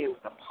go in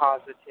with a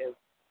positive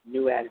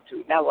new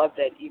attitude. And I love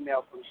that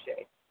email from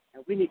Shay.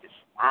 And we need to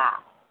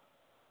smile.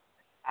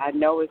 I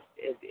know it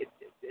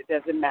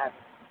doesn't matter.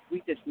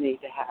 We just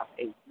need to have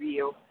a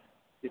real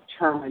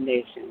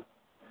determination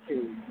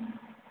to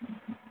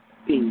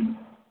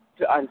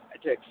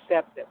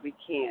accept that we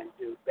can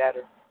do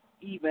better,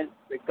 even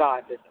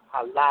regardless of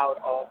how loud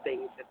all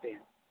things have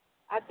been.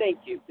 I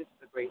thank you. This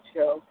is a great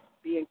show.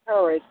 Be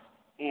encouraged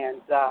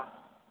and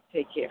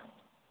take care.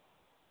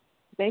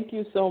 Thank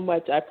you so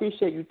much. I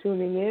appreciate you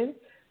tuning in.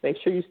 Make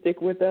sure you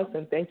stick with us,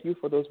 and thank you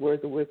for those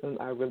words of wisdom.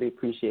 I really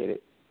appreciate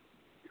it.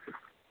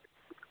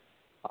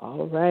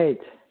 All right.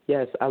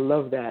 Yes, I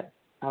love that.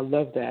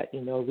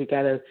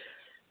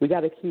 We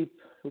gotta keep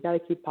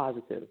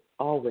positive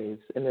always,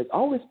 and there's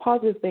always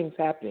positive things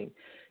happening.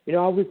 I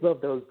always love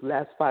those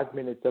last 5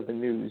 minutes of the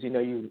news.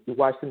 You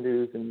watch the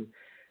news and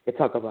they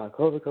talk about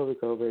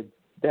COVID,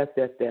 death,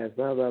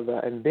 blah blah blah,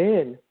 and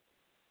then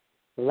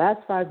the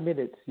last 5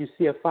 minutes you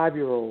see a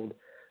 5-year-old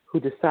who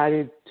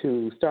decided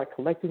to start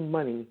collecting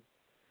money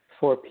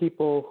for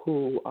people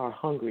who are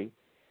hungry,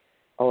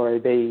 or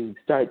they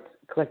start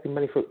collecting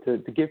money to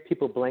give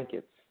people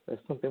blankets or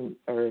something,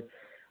 or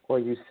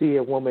you see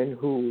a woman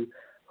who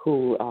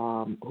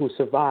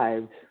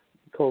survived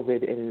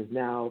COVID and is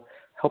now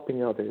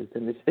helping others,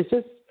 and it's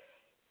just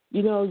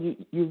you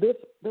live.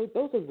 Those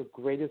are the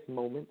greatest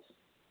moments.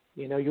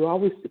 You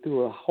always,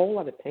 through a whole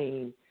lot of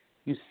pain,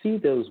 you see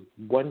those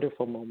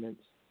wonderful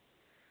moments.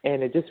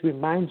 And it just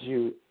reminds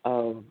you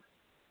of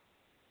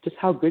just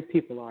how good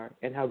people are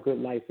and how good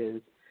life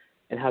is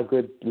and how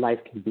good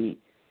life can be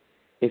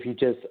if you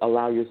just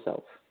allow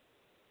yourself,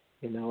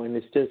 and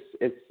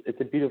it's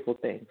a beautiful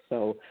thing.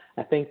 So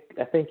I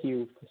thank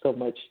you so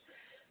much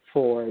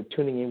for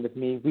tuning in with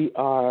me. We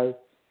got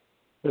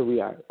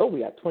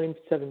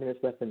 27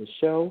 minutes left in the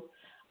show.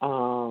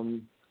 I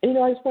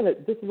just want to,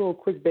 just a little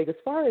quick break. As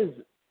far as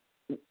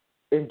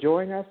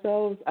enjoying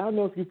ourselves, I don't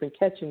know if you've been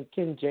catching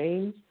Ken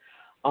James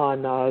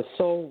on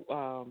Soul.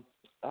 I'm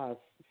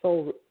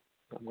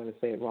going to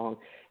say it wrong.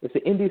 It's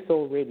the Indie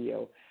Soul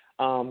Radio.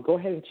 Go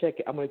ahead and check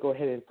it. I'm going to go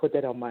ahead and put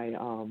that on my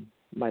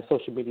my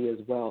social media as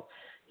well.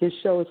 His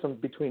show is from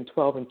between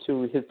 12 and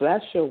 2. His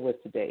last show was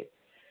today.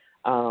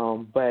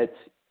 But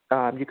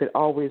you could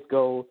always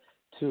go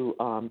to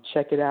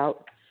check it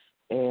out.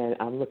 And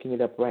I'm looking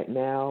it up right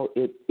now.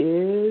 It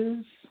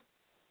is,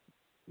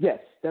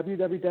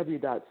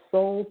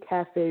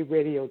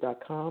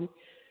 www.soulcaferadio.com.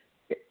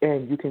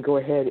 And you can go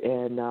ahead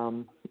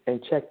and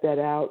check that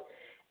out.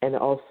 And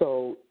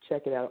also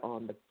check it out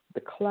on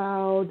the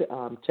cloud.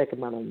 Check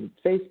them out on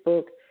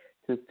Facebook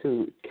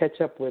to catch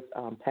up with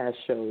past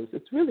shows.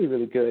 It's really,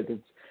 really good.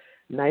 It's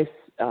nice,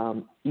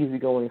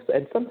 easygoing.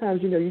 And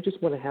sometimes, you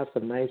just want to have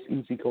some nice,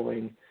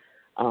 easygoing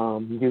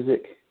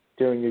music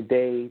during your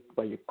day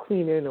while you're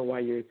cleaning or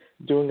while you're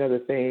doing other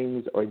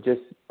things, or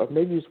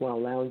maybe you just want to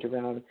lounge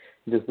around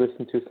and just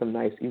listen to some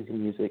nice, easy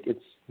music.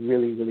 It's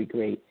really, really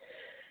great.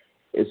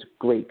 It's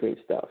great, great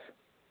stuff.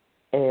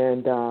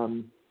 And,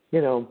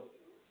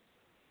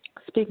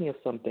 speaking of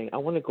something, I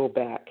want to go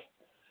back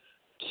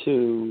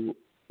to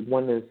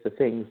one of the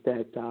things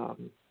that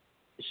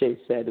Shay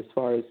said as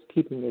far as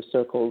keeping your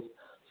circles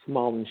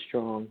small and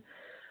strong.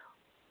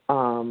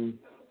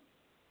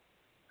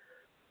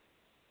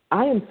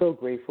 I am so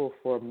grateful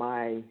for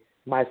my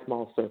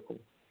small circle.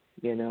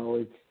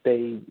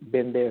 They've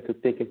been there through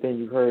thick and thin.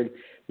 You heard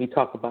me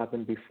talk about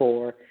them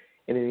before,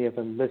 and any of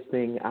them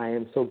listening, I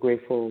am so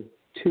grateful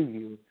to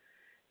you,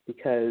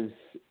 because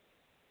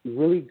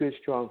really good,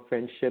 strong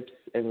friendships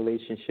and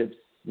relationships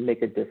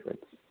make a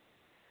difference.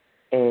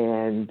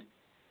 And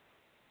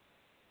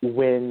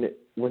when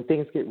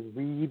things get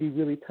really,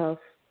 really tough,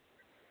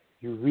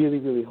 you really,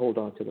 really hold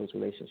on to those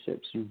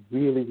relationships. You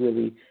really,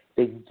 really,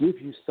 they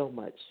give you so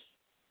much,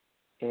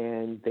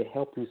 and they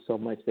help you so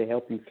much. They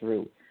help you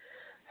through.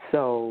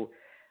 So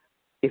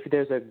if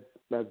there's a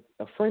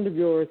friend of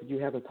yours that you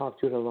haven't talked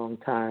to in a long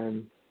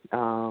time,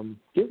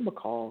 give them a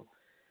call.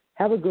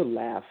 Have a good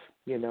laugh.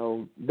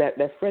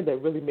 That friend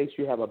that really makes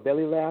you have a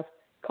belly laugh,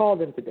 call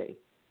them today.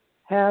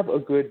 Have a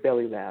good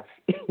belly laugh.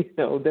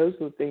 Those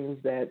are things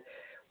that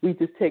we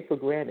just take for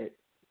granted,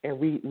 and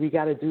we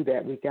got to do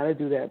that. We got to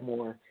do that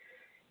more.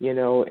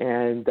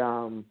 And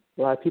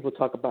a lot of people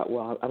talk about,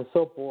 well, I'm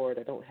so bored,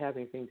 I don't have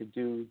anything to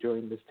do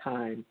during this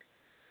time.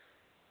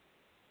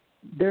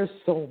 There's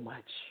so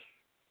much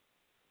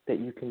that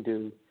you can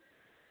do.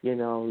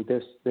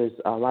 There's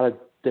a lot of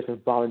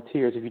different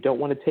volunteers. If you don't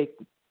want to take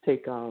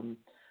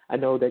I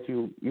know that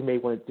you may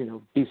want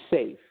to, be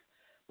safe,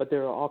 but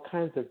there are all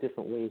kinds of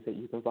different ways that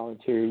you can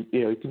volunteer.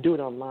 You can do it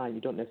online.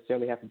 You don't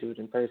necessarily have to do it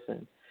in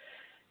person.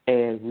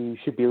 And we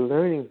should be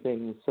learning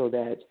things so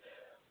that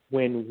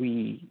when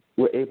we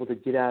were able to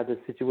get out of the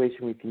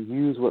situation, we can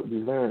use what we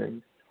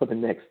learned for the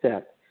next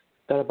step.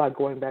 Thought about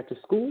going back to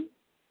school?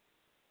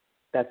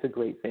 That's a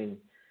great thing.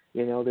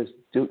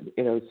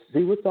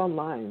 See what's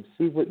online.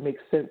 See what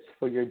makes sense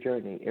for your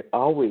journey. It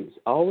always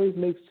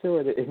make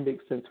sure that it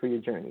makes sense for your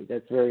journey.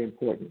 That's very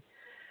important.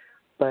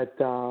 But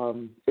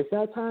it's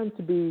not time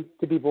to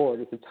be bored.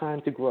 It's a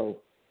time to grow.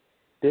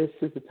 This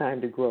is the time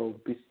to grow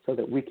so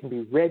that we can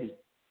be ready.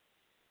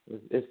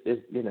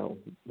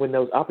 When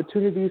those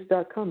opportunities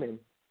start coming,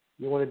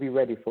 you want to be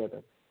ready for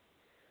them.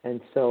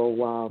 And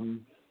so,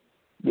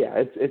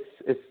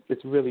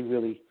 it's really,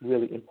 really,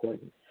 really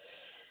important.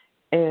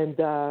 And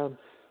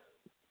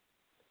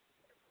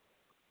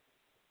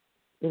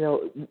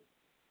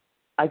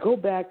I go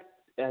back,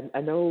 and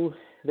I know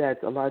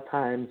that a lot of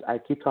times I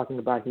keep talking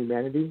about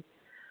humanity,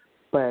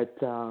 but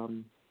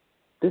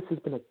this has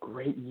been a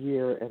great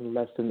year and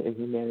lesson in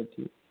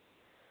humanity.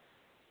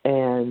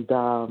 And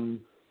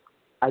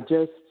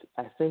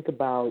I think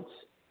about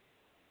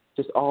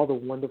just all the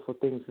wonderful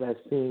things that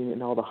I've seen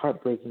and all the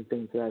heartbreaking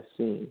things that I've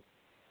seen.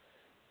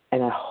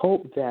 And I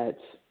hope that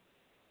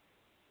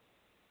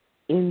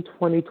in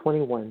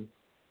 2021,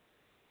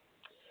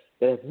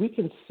 that if we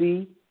can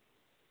see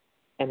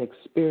and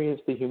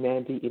experience the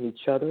humanity in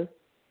each other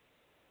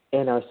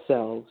and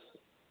ourselves,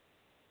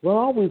 we'll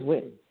always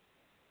win.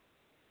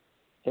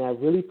 And I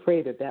really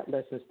pray that that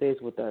lesson stays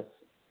with us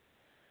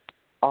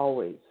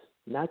always,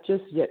 not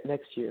just yet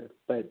next year,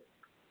 but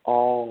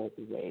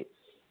always.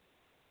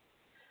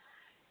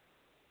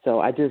 So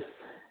I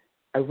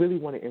really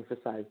want to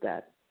emphasize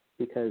that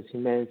because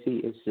humanity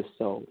is just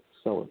so,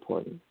 so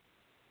important.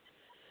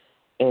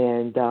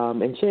 And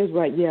Shay's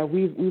right. Yeah,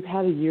 we've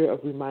had a year of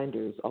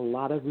reminders, a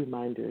lot of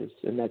reminders,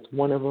 and that's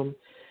one of them.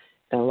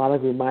 And a lot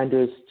of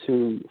reminders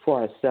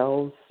for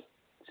ourselves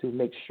to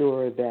make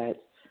sure that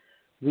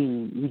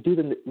we do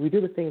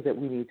the things that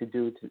we need to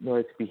do in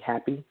order to be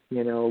happy.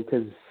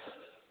 Because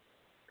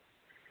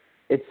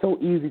it's so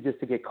easy just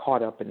to get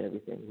caught up in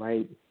everything,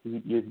 right?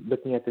 You're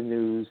looking at the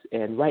news,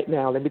 and right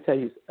now, let me tell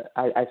you,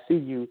 I see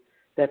you,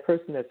 that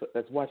person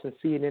that's watching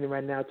CNN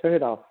right now. Turn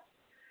it off.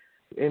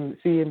 In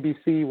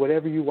CNBC,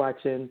 whatever you're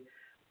watching,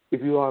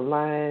 if you're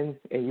online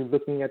and you're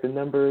looking at the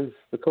numbers,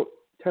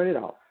 turn it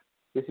off.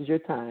 This is your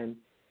time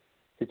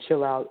to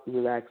chill out,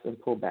 relax, and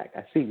pull back.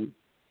 I see you.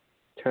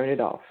 Turn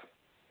it off.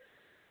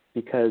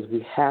 Because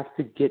we have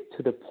to get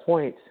to the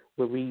point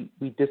where we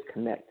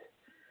disconnect.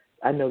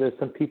 I know there's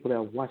some people that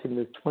are watching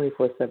this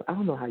 24/7. I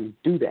don't know how you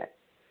do that.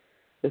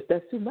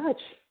 That's too much.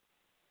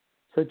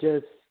 So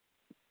just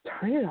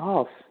turn it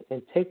off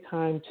and take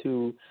time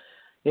to,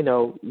 we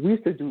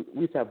used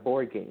to have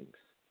board games.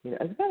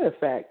 As a matter of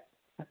fact,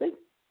 I think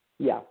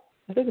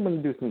I'm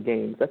going to do some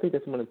games. I think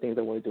that's one of the things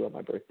I want to do on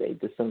my birthday.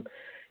 Just some,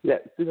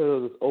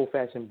 those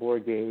old-fashioned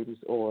board games,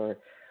 or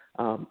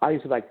I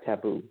used to like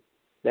Taboo.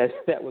 That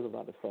was a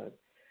lot of fun.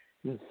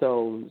 And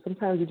so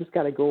sometimes you just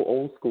got to go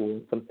old school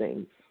in some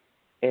things.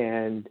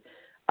 And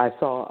I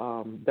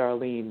saw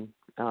Darlene,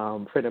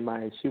 friend of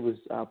mine, she was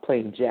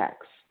playing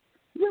jacks.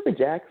 You remember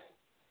jacks?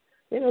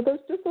 Those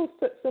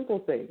simple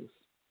things.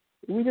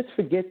 We just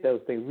forget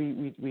those things.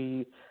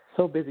 We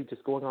so busy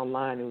just going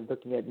online and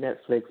looking at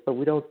Netflix, but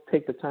we don't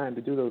take the time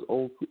to do those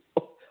old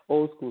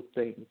school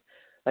things,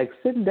 like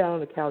sitting down on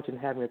the couch and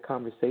having a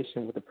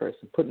conversation with a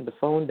person, putting the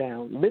phone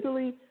down,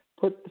 literally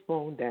put the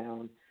phone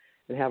down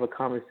and have a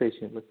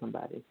conversation with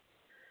somebody.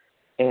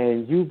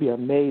 And you'll be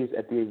amazed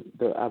at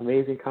the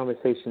amazing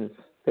conversations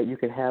that you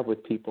can have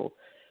with people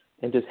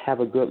and just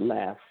have a good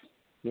laugh.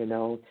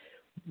 You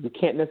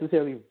can't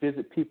necessarily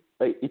visit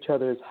each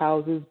other's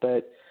houses,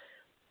 but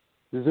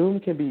Zoom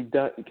can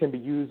be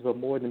used for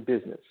more than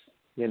business.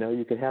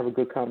 You can have a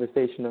good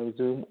conversation on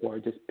Zoom, or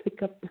just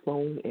pick up the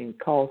phone and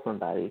call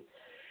somebody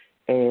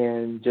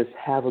and just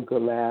have a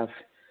good laugh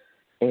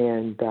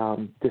and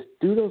just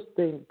do those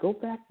things. Go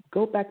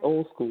back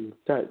old school.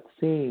 Start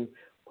seeing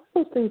what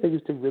are those things that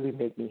used to really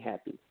make me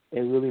happy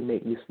and really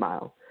make me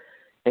smile,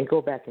 and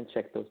go back and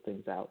check those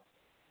things out.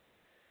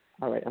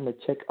 All right, I'm going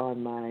to check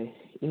on my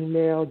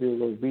email, do a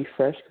little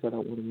refresh because I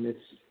don't want to miss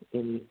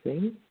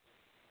anything.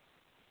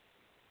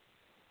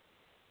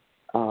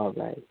 All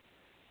right.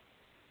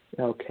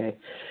 Okay.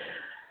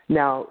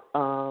 Now,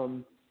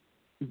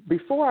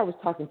 before I was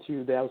talking to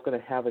you that I was going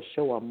to have a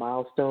show on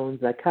milestones,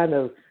 and I kind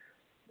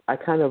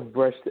of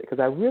brushed it because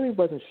I really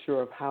wasn't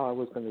sure of how I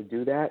was going to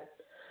do that.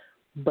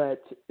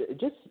 But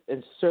just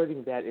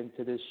inserting that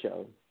into this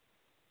show,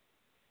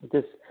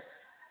 the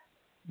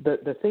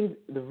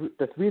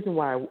reason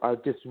why I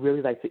just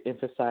really like to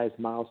emphasize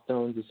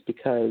milestones is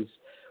because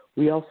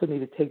we also need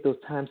to take those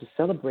times to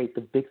celebrate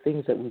the big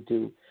things that we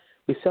do.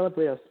 We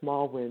celebrate our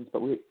small wins,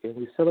 but we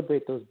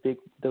celebrate those big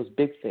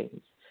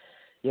things,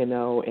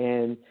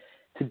 And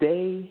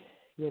today,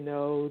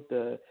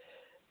 the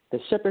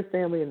Shepherd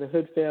family and the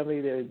Hood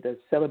family, they're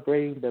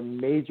celebrating the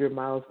major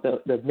milestone,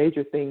 the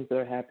major things that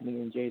are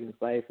happening in Jaden's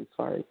life as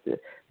far as the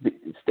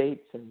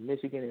states and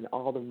Michigan and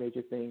all the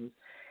major things.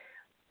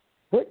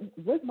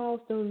 What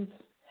milestones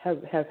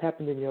have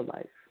happened in your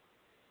life?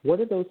 What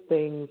are those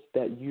things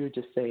that you're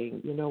just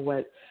saying, you know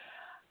what,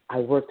 I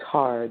worked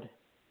hard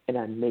and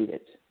I made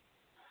it.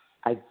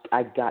 I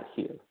got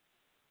here.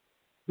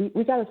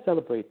 We got to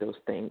celebrate those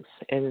things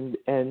and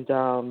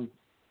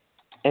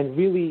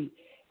really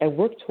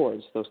work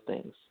towards those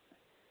things,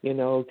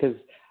 because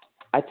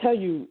I tell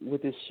you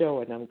with this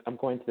show, and I'm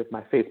going to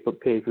my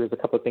Facebook page. There's a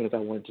couple of things I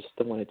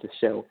wanted to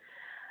show.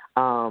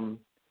 I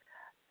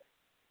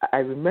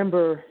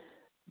remember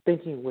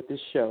thinking with this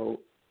show,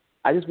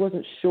 I just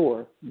wasn't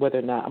sure whether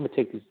or not I'm gonna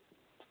take these.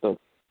 So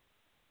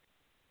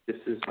this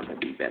is gonna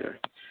be better.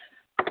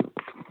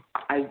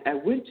 I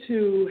went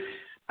to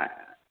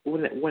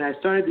when I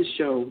started this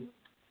show,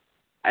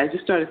 I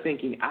just started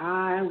thinking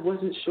I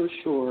wasn't so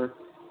sure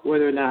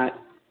whether or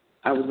not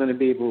I was going to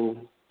be able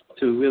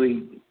to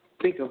really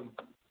think of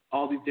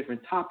all these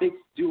different topics,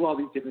 do all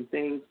these different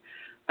things.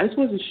 I just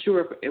wasn't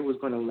sure if it was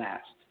going to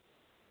last.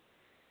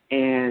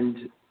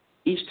 And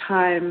each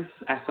time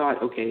I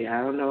thought, okay,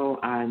 I don't know,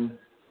 I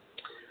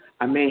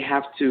may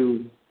have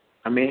to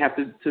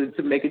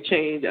make a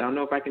change. I don't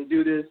know if I can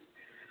do this.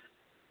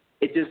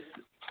 I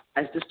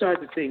just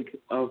started to think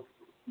of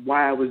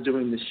why I was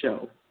doing the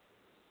show,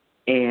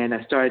 and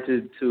I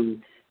started to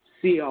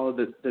see all of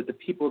the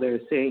people that are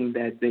saying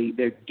that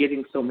they're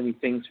getting so many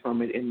things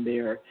from it, and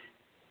they're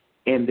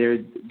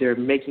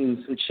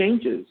making some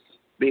changes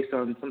based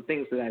on some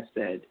things that I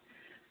said.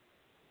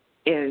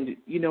 And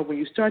when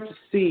you start to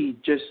see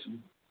just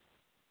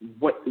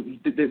what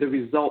the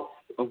results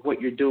of what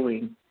you're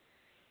doing,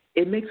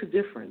 it makes a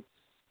difference.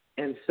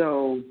 And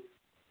so,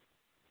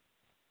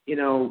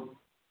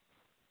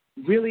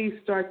 really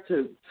start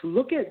to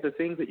look at the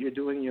things that you're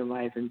doing in your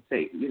life and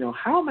say,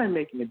 how am I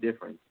making a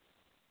difference?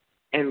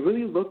 And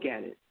really look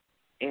at it.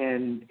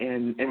 And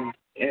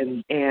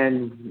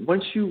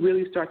once you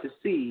really start to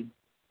see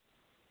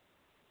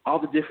all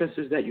the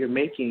differences that you're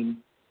making,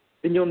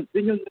 then you'll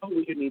know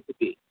where you need to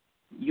be.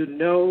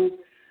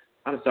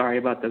 I'm sorry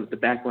about the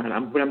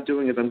background. What I'm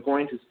doing is I'm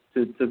going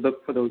to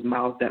look for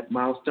that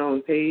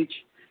milestone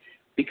page,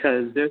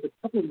 because there's a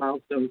couple of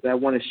milestones that I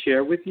want to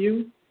share with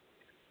you,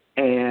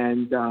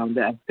 and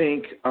that I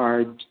think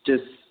are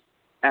just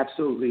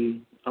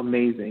absolutely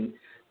amazing.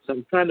 So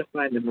I'm trying to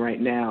find them right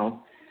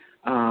now,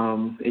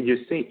 and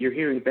you're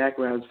hearing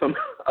backgrounds from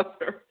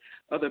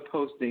other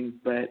postings,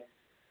 but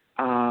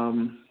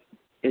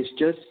it's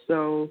just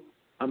so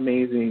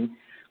amazing.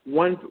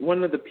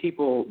 One of the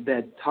people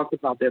that talked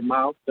about their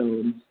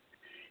milestones,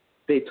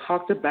 they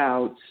talked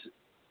about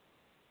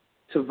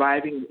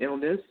surviving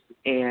illness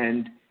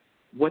and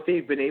what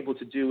they've been able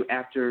to do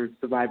after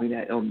surviving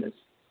that illness.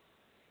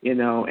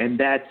 And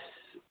that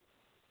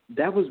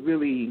was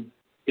really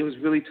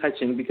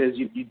touching, because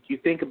you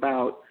think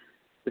about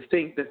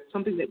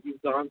something that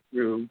you've gone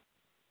through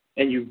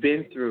and you've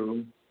been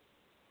through,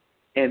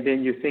 and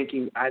then you're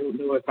thinking, I don't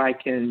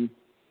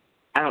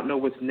know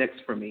what's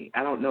next for me.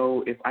 I don't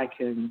know if I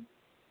can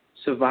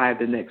survive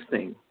the next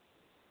thing.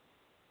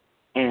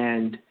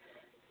 And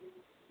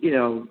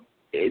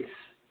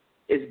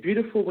it's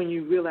beautiful when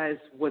you realize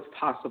what's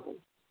possible.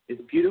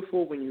 It's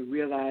beautiful when you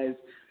realize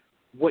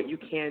what you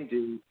can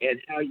do and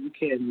how you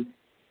can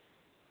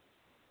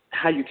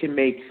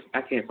make,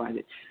 I can't find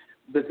it,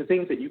 but the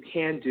things that you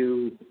can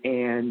do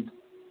and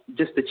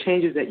just the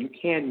changes that you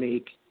can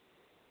make.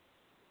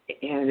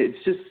 And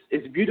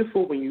it's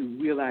beautiful when you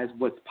realize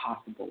what's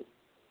possible.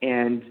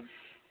 And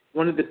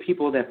one of the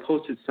people that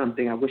posted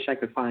something, I wish I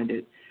could find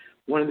it,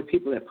 one of the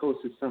people that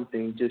posted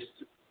something,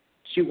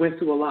 she went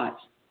through a lot.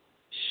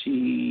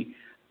 She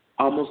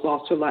almost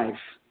lost her life.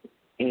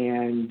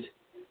 And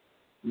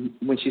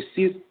when she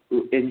sees,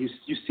 and you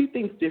see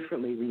things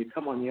differently when you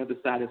come on the other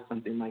side of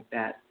something like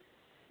that.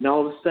 And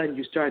all of a sudden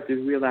you start to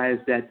realize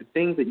that the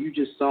things that you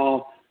just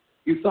saw,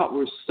 you thought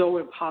were so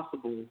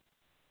impossible,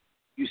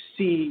 you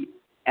see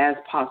as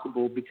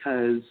possible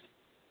because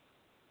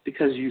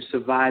you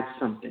survived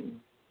something.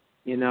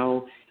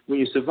 When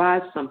you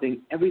survive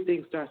something,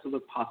 everything starts to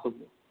look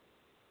possible,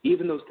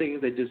 even those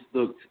things that just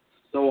looked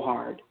so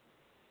hard.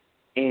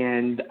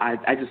 And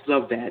I just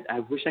love that. I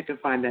wish I could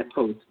find that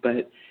post,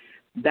 but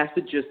that's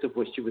the gist of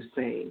what she was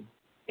saying.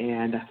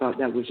 And I thought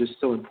that was just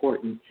so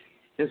important.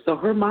 And so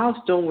her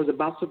milestone was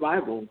about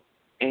survival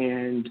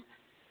and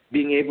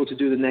being able to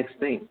do the next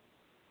thing.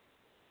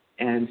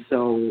 And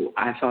so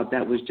I thought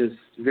that was just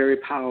very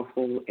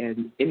powerful.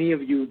 And any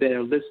of you that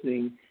are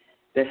listening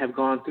that have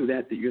gone through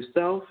that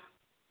yourself,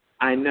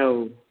 I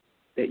know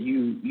that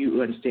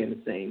you understand the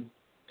same.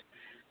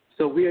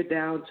 So we are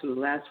down to the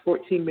last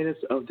 14 minutes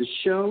of the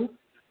show.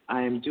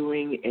 I am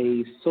doing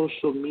a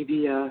social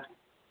media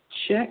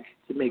check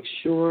to make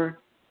sure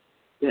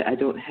that I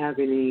don't have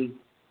any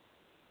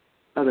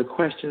other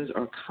questions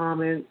or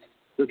comments.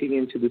 Looking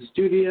into the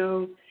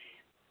studio,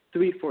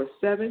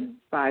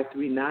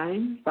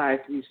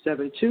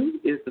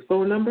 347-539-5372 is the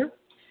phone number.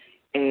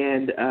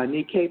 And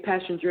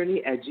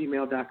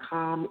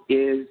nikkeiPassionJourney@gmail.com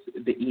is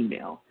the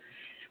email.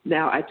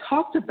 Now, I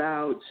talked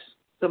about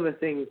some of the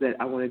things that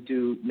I want to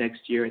do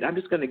next year, and I'm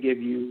just going to give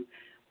you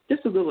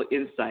just a little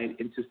insight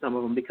into some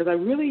of them because I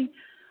want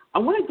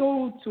to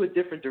go to a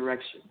different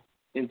direction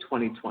in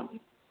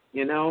 2020.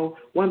 You know,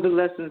 one of the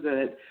lessons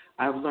that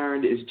I've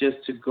learned is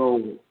just to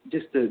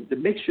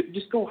make sure,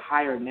 just go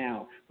higher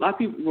now. A lot of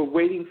people were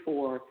waiting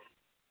for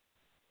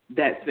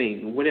that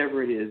thing,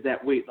 whatever it is,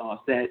 that weight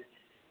loss, that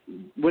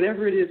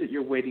whatever it is that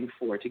you're waiting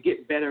for, to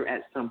get better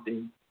at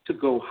something, to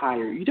go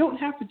higher. You don't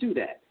have to do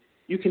that.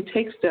 You can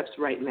take steps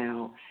right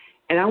now,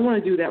 and I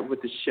want to do that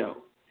with the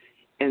show.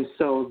 And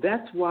so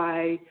that's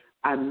why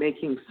I'm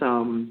making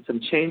some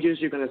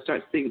changes. You're going to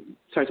start to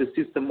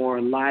see some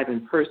more live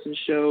in-person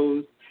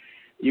shows.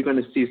 You're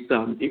going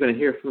to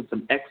hear from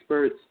some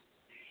experts,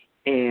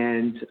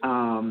 and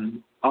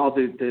all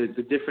the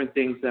different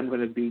things that I'm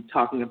going to be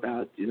talking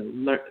about. You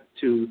know,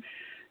 to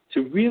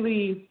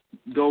really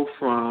go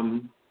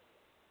from,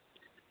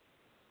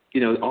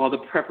 you know, all the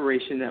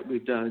preparation that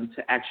we've done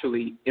to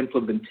actually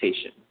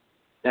implementation.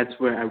 That's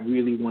where I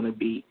really want to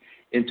be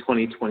in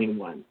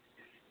 2021.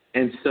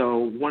 And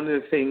so one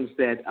of the things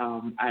that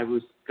I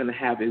was going to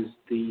have is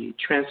the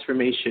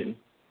transformation.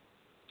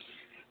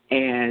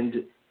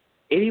 And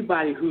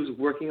anybody who's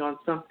working on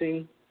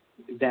something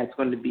that's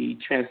going to be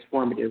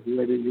transformative,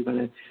 whether you're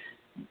going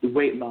to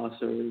weight loss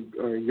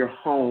or your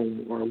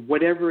home or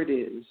whatever it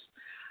is,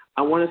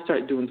 I want to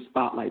start doing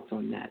spotlights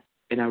on that.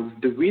 And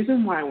the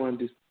reason why I want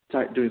to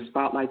start doing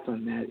spotlights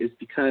on that is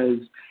because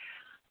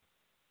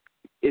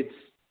it's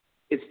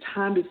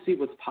time to see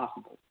what's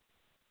possible.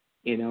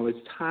 You know, it's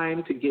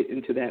time to get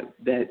into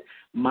that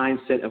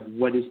mindset of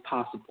what is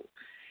possible.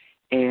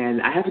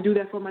 And I have to do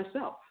that for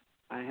myself.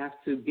 I have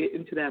to get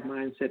into that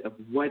mindset of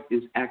what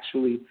is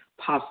actually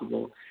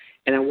possible.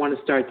 And I want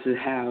to start to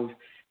have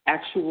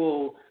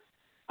actual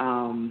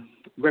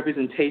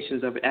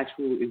representations of it,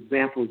 actual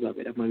examples of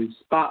it. I'm going to be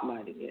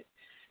spotlighting it.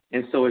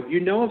 And so if you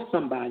know of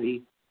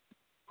somebody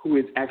who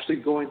is actually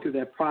going through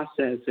that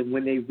process and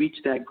when they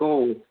reach that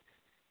goal,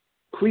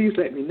 please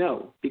let me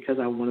know because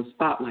I want to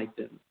spotlight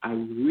them. I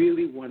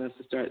really want us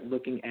to start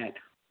looking at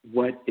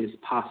what is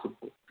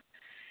possible.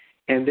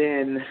 And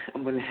then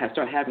I'm going to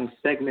start having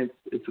segments.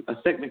 It's a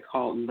segment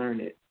called Learn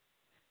It.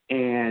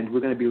 And we're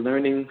going to be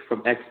learning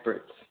from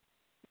experts.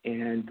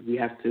 And we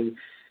have to,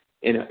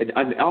 in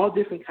all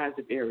different kinds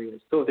of areas.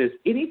 So if there's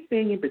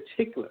anything in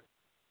particular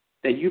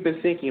that you've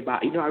been thinking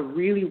about, you know, I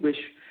really wish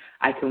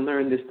I can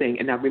learn this thing.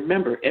 And now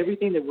remember,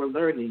 everything that we're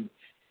learning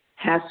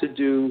has to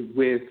do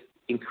with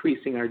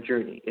increasing our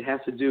journey. It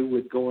has to do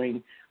with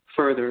going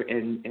further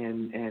and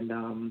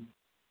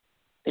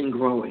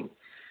growing.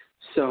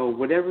 So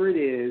whatever it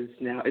is,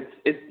 now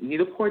it's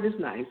needlepoint is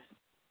nice,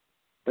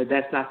 but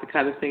that's not the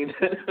kind of thing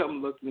that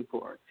I'm looking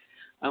for.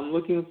 I'm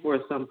looking for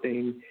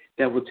something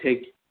that will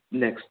take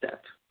next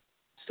step.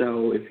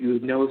 So if you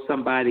know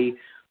somebody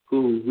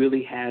who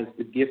really has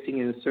the gifting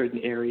in a certain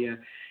area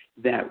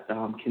that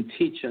can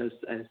teach us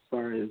as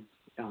far as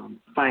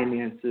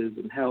finances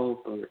and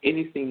health or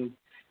anything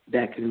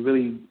that can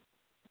really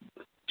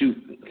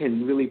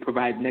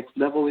provide next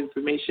level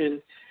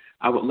information,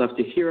 I would love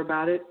to hear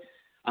about it.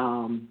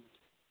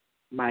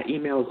 My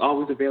email is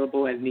always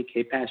available at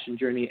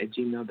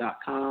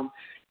nikkeiPassionJourney@gmail.com.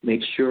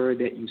 Make sure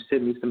that you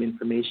send me some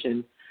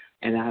information,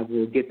 and I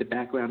will get the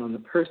background on the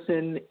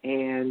person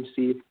and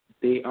see if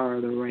they are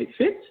the right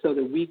fit so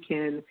that we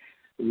can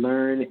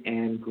learn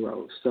and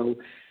grow. So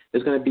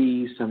there's going to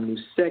be some new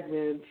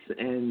segments,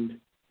 and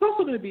there's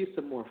also going to be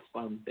some more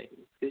fun things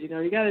because, you know,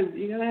 you gotta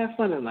have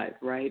fun in life,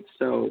 right?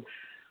 So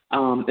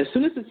as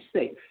soon as it's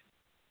safe,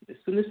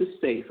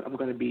 I'm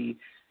going to be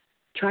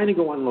trying to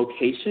go on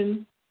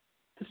location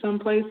to some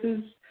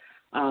places.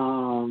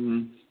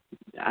 I'm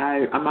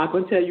not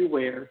going to tell you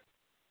where.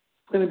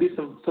 It's going to be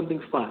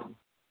something fun.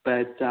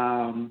 But,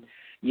 I'm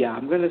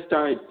going to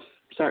start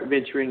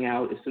venturing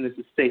out as soon as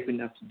it's safe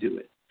enough to do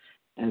it.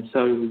 And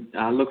so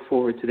I look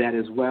forward to that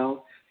as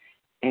well.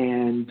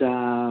 And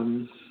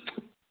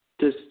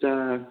just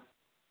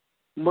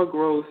more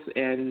growth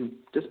and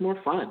just more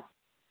fun.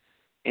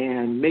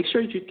 And make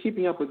sure that you're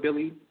keeping up with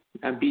Billy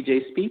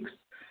BJ Speaks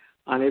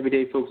on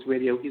Everyday Folks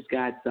Radio. He's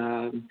got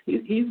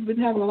he's been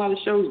having a lot of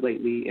shows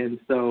lately, and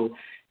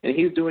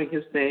he's doing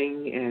his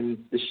thing, and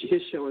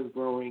his show is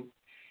growing.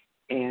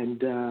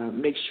 And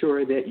make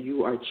sure that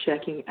you are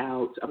checking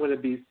out. I'm going to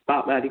be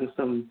spotlighting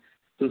some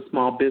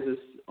small business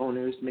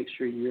owners. Make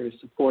sure you're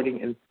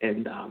supporting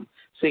and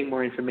seeing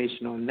more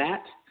information on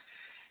that.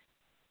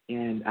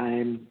 And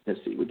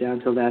we're down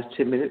to the last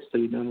 10 minutes, so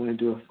I'm going to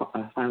do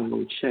a final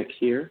little check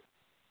here.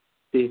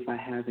 See if I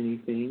have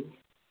anything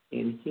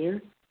in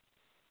here.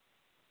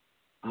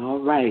 All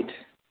right.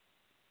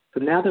 So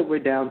now that we're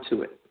down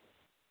to it,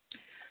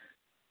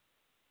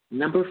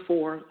 number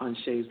 4 on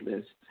Shay's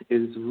list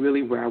is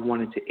really where I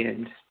wanted to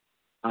end.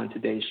 on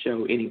today's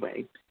show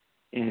anyway,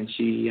 and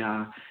she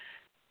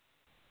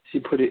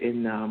put it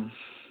in a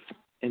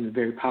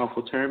very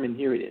powerful term, and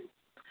here it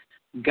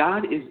is.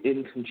 God is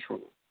in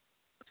control.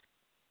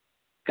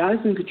 God is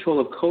in control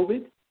of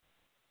COVID,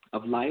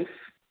 of life,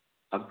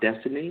 of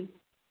destiny,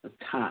 of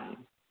time.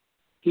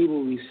 He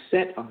will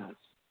reset on us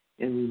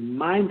and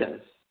remind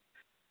us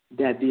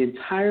that the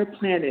entire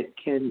planet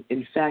can,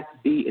 in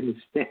fact, be in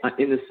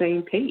the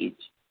same page,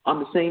 on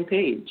the same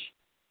page,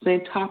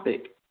 same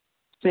topic,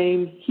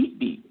 same heat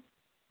beat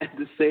at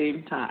the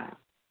same time.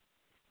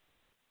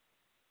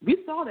 We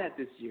saw that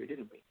this year,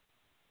 didn't we?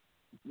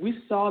 We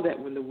saw that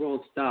when the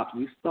world stopped.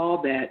 We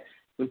saw that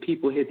when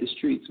people hit the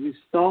streets. We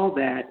saw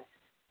that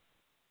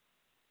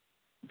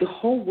the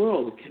whole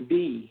world can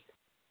be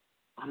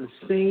on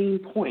the same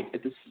point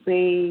at the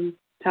same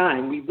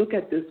time. We look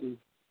at this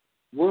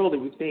world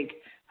and we think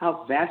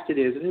how vast it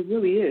is, and it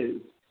really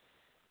is.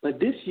 But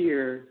this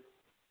year,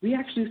 we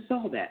actually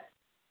saw that,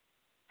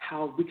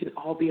 how we can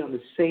all be on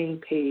the same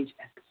page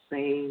at the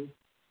same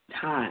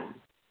time.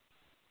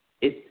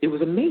 It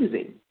was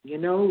amazing,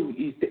 in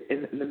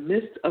the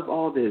midst of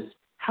all this.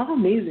 How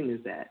amazing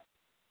is that?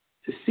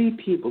 To see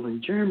people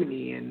in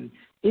Germany and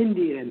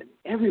India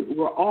and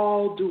we're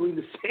all doing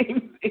the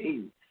same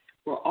thing.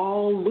 We're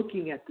all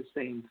looking at the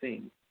same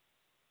thing.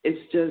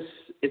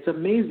 It's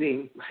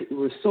amazing.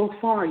 We're so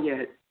far,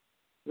 yet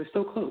we're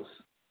so close.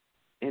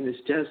 And it's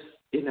just,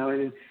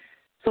 and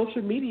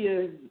social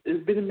media has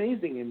been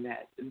amazing in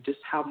that, and just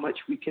how much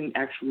we can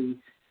actually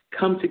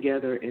come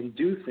together and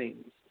do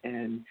things.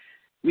 And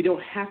we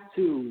don't have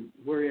to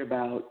worry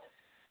about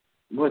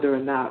whether or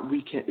not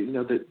we can,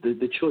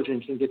 the children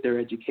can get their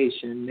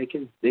education.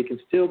 They can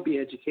still be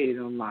educated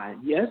online.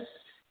 Yes,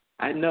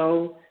 I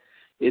know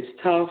it's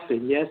tough,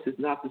 and yes, it's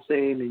not the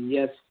same, and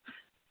yes,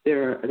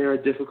 there are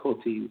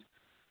difficulties,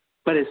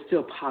 but it's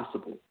still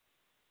possible.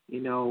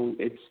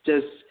 It's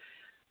just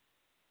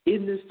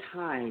in this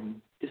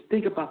time, just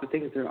think about the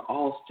things that are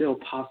all still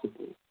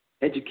possible.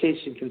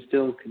 Education can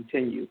still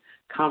continue.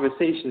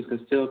 Conversations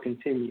can still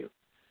continue.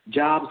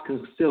 Jobs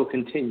can still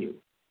continue.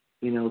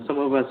 Some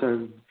of us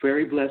are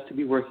very blessed to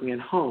be working at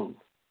home.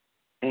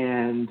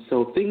 And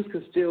so things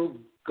can still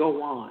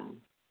go on.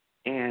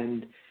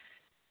 And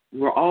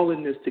we're all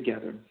in this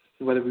together,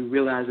 whether we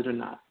realize it or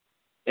not.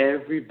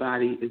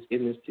 Everybody is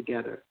in this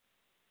together.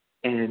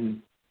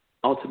 And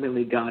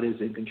ultimately, God is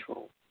in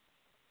control.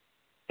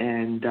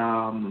 And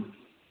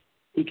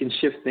he can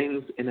shift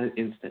things in an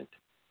instant.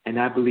 And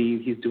I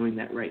believe he's doing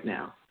that right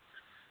now.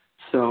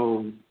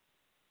 So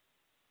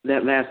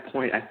that last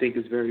point, I think,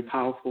 is very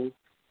powerful.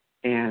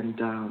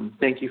 And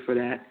thank you for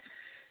that.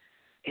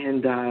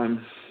 And,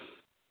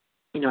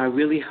 I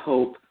really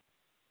hope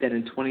that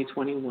in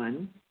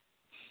 2021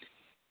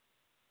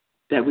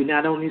 that we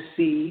not only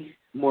see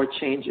more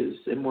changes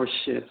and more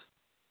shifts,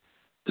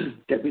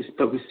 but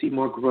we see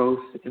more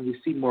growth and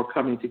we see more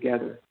coming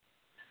together.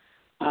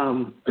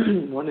 One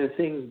of the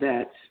things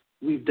that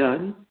we've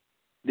done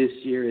this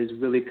year is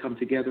really come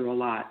together a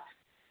lot.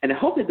 And I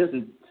hope it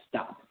doesn't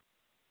stop.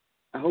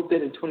 I hope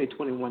that in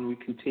 2021 we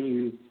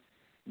continue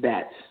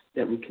that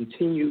we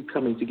continue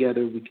coming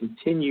together, we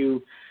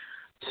continue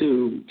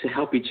to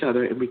help each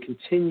other, and we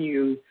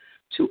continue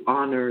to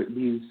honor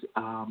these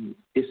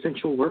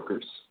essential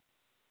workers.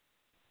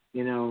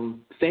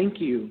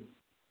 Thank you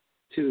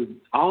to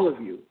all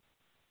of you,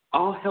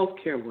 all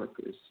healthcare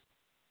workers.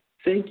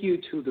 Thank you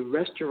to the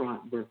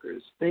restaurant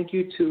workers. Thank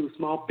you to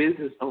small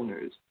business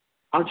owners,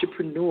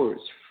 entrepreneurs,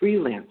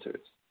 freelancers.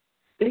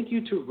 Thank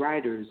you to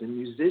writers and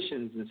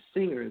musicians and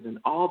singers and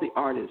all the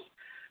artists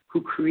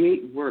who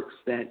create works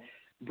that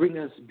bring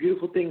us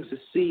beautiful things to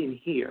see and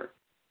hear.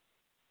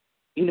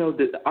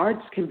 The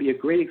arts can be a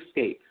great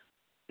escape,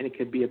 and it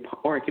can be a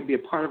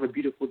part of a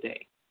beautiful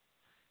day.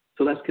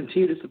 So let's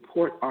continue to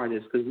support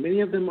artists, because many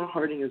of them are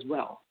hurting as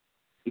well,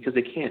 because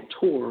they can't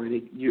tour,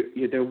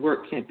 their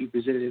work can't be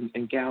presented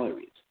in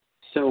galleries.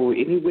 So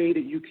any way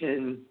that you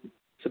can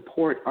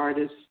support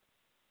artists,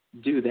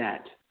 do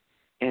that,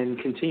 and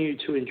continue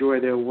to enjoy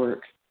their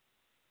work.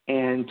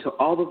 And to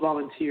all the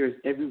volunteers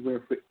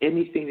everywhere for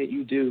anything that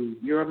you do,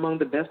 you're among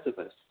the best of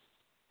us,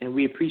 and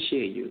we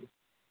appreciate you.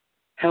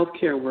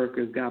 Healthcare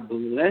workers, God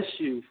bless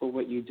you for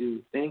what you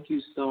do. Thank you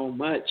so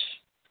much.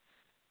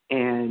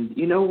 And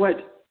you know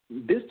what?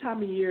 This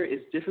time of year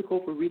is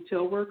difficult for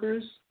retail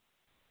workers.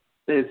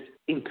 It's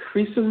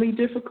increasingly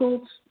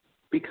difficult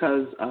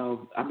because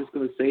of, I'm just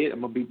going to say it, I'm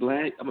going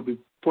to be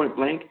point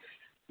blank,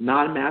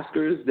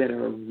 non-maskers that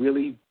are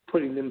really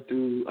putting them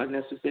through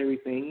unnecessary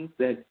things,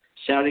 that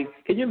shouting.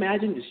 Can you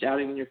imagine just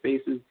shouting in your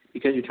faces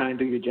because you're trying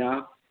to do your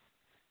job?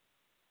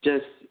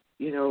 Just,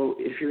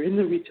 if you're in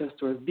the retail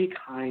stores, be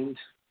kind.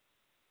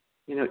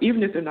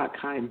 Even if they're not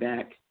kind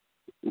back,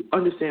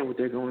 understand what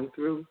they're going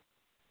through.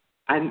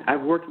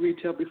 I've worked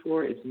retail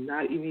before. It's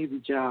not an easy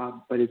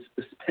job, but it's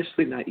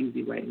especially not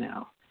easy right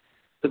now.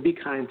 So be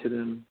kind to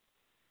them.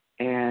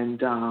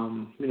 And,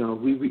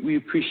 we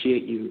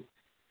appreciate you.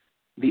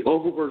 The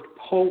overworked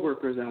poll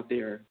workers out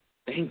there,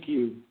 thank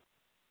you.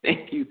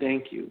 Thank you,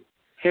 thank you.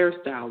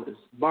 Hairstylists,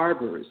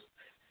 barbers,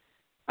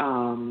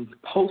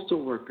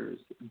 postal workers,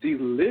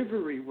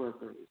 delivery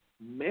workers,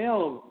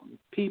 mail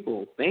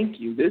people, thank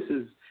you. This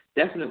is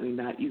definitely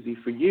not easy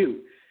for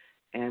you,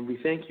 and we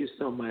thank you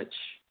so much.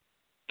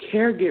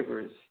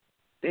 Caregivers,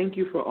 thank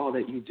you for all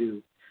that you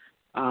do.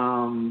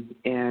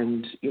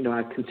 And,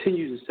 I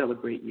continue to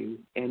celebrate you.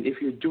 And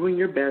if you're doing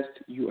your best,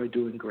 you are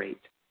doing great.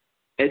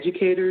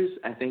 Educators,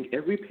 I think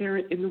every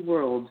parent in the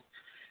world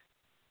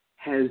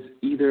has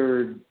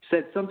either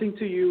said something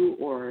to you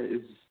or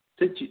is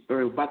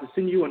about to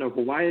send you on a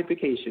Hawaii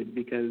vacation,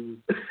 because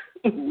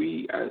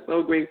we are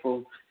so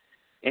grateful.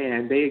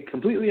 And they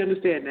completely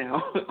understand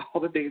now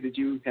all the things that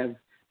you have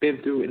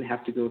been through and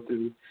have to go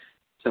through.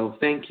 So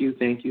thank you,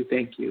 thank you,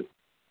 thank you.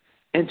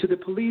 And to the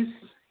police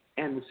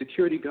and the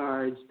security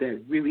guards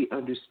that really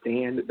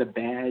understand the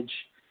badge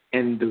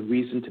and the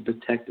reason to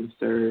protect and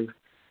serve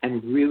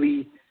and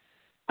really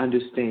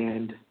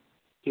understand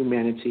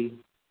humanity,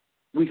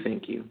 we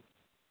thank you.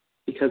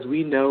 Because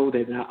we know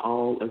that not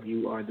all of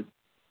you are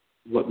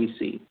what we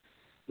see.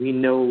 We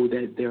know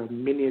that there are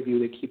many of you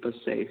that keep us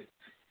safe,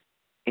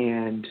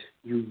 and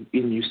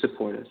you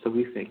support us. So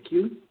we thank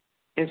you.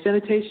 And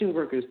sanitation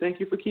workers, thank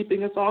you for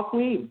keeping us all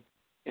clean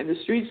and the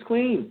streets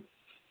clean.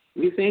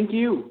 We thank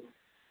you.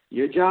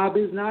 Your job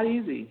is not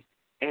easy.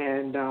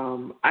 And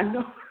I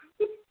know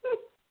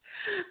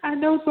I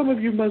know some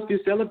of you must be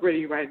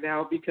celebrating right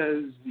now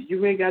because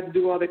you ain't got to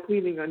do all the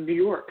cleaning on New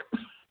York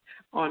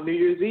on New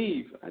Year's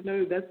Eve. I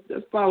know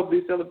that's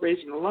probably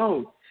celebration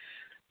alone.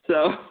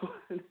 But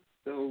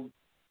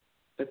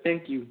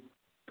thank you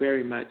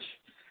very much.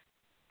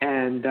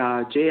 And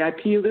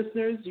JIP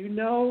listeners,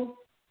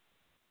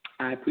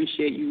 I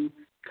appreciate you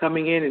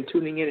coming in and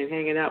tuning in and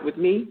hanging out with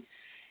me.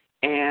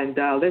 And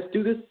let's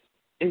do this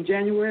in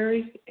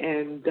January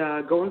and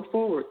going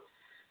forward.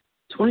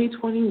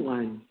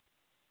 2021,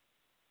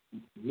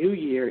 New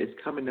Year is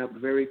coming up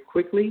very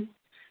quickly.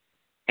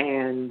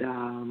 And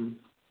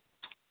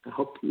I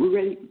hope we're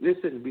ready.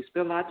 Listen, we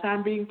spend a lot of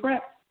time being prepped.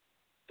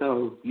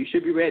 So you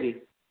should be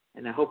ready.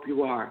 And I hope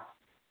you are.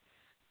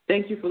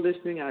 Thank you for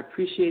listening. I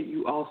appreciate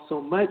you all so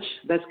much.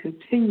 Let's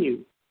continue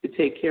to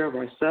take care of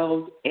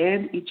ourselves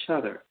and each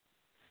other.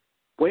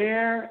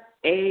 Wear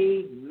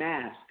a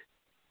mask.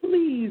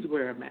 Please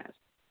wear a mask.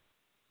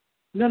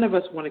 None of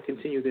us want to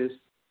continue this.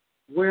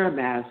 Wear a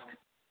mask.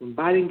 When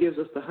Biden gives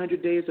us the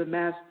 100 days of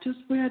mask, just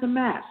wear the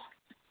mask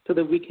so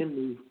that we can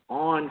move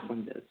on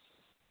from this.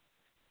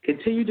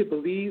 Continue to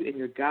believe in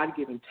your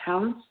God-given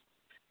talents.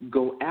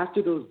 Go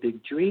after those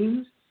big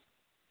dreams.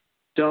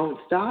 Don't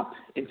stop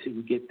until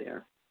you get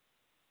there.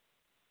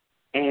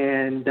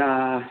 And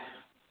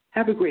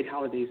have a great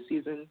holiday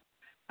season.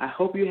 I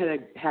hope you had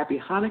a happy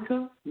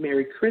Hanukkah,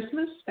 Merry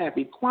Christmas,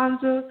 Happy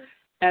Kwanzaa,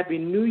 Happy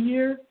New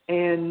Year.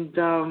 And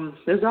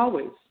as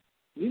always,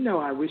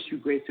 I wish you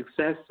great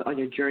success on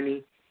your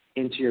journey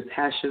into your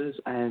passions.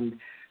 And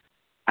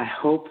I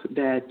hope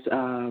that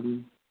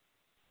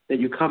that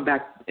you come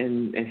back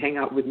and hang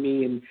out with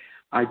me, and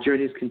our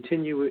journeys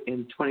continue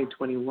in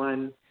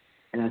 2021.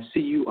 And I see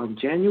you on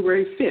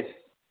January 5th,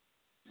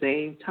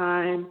 same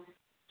time,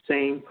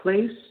 same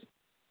place.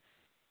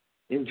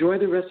 Enjoy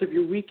the rest of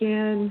your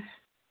weekend.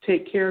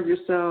 Take care of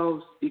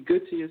yourselves. Be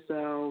good to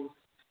yourselves.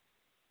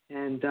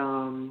 And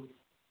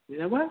you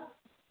know what?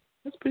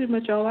 That's pretty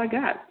much all I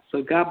got.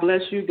 So God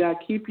bless you. God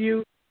keep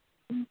you.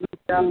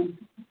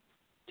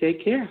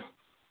 Take care.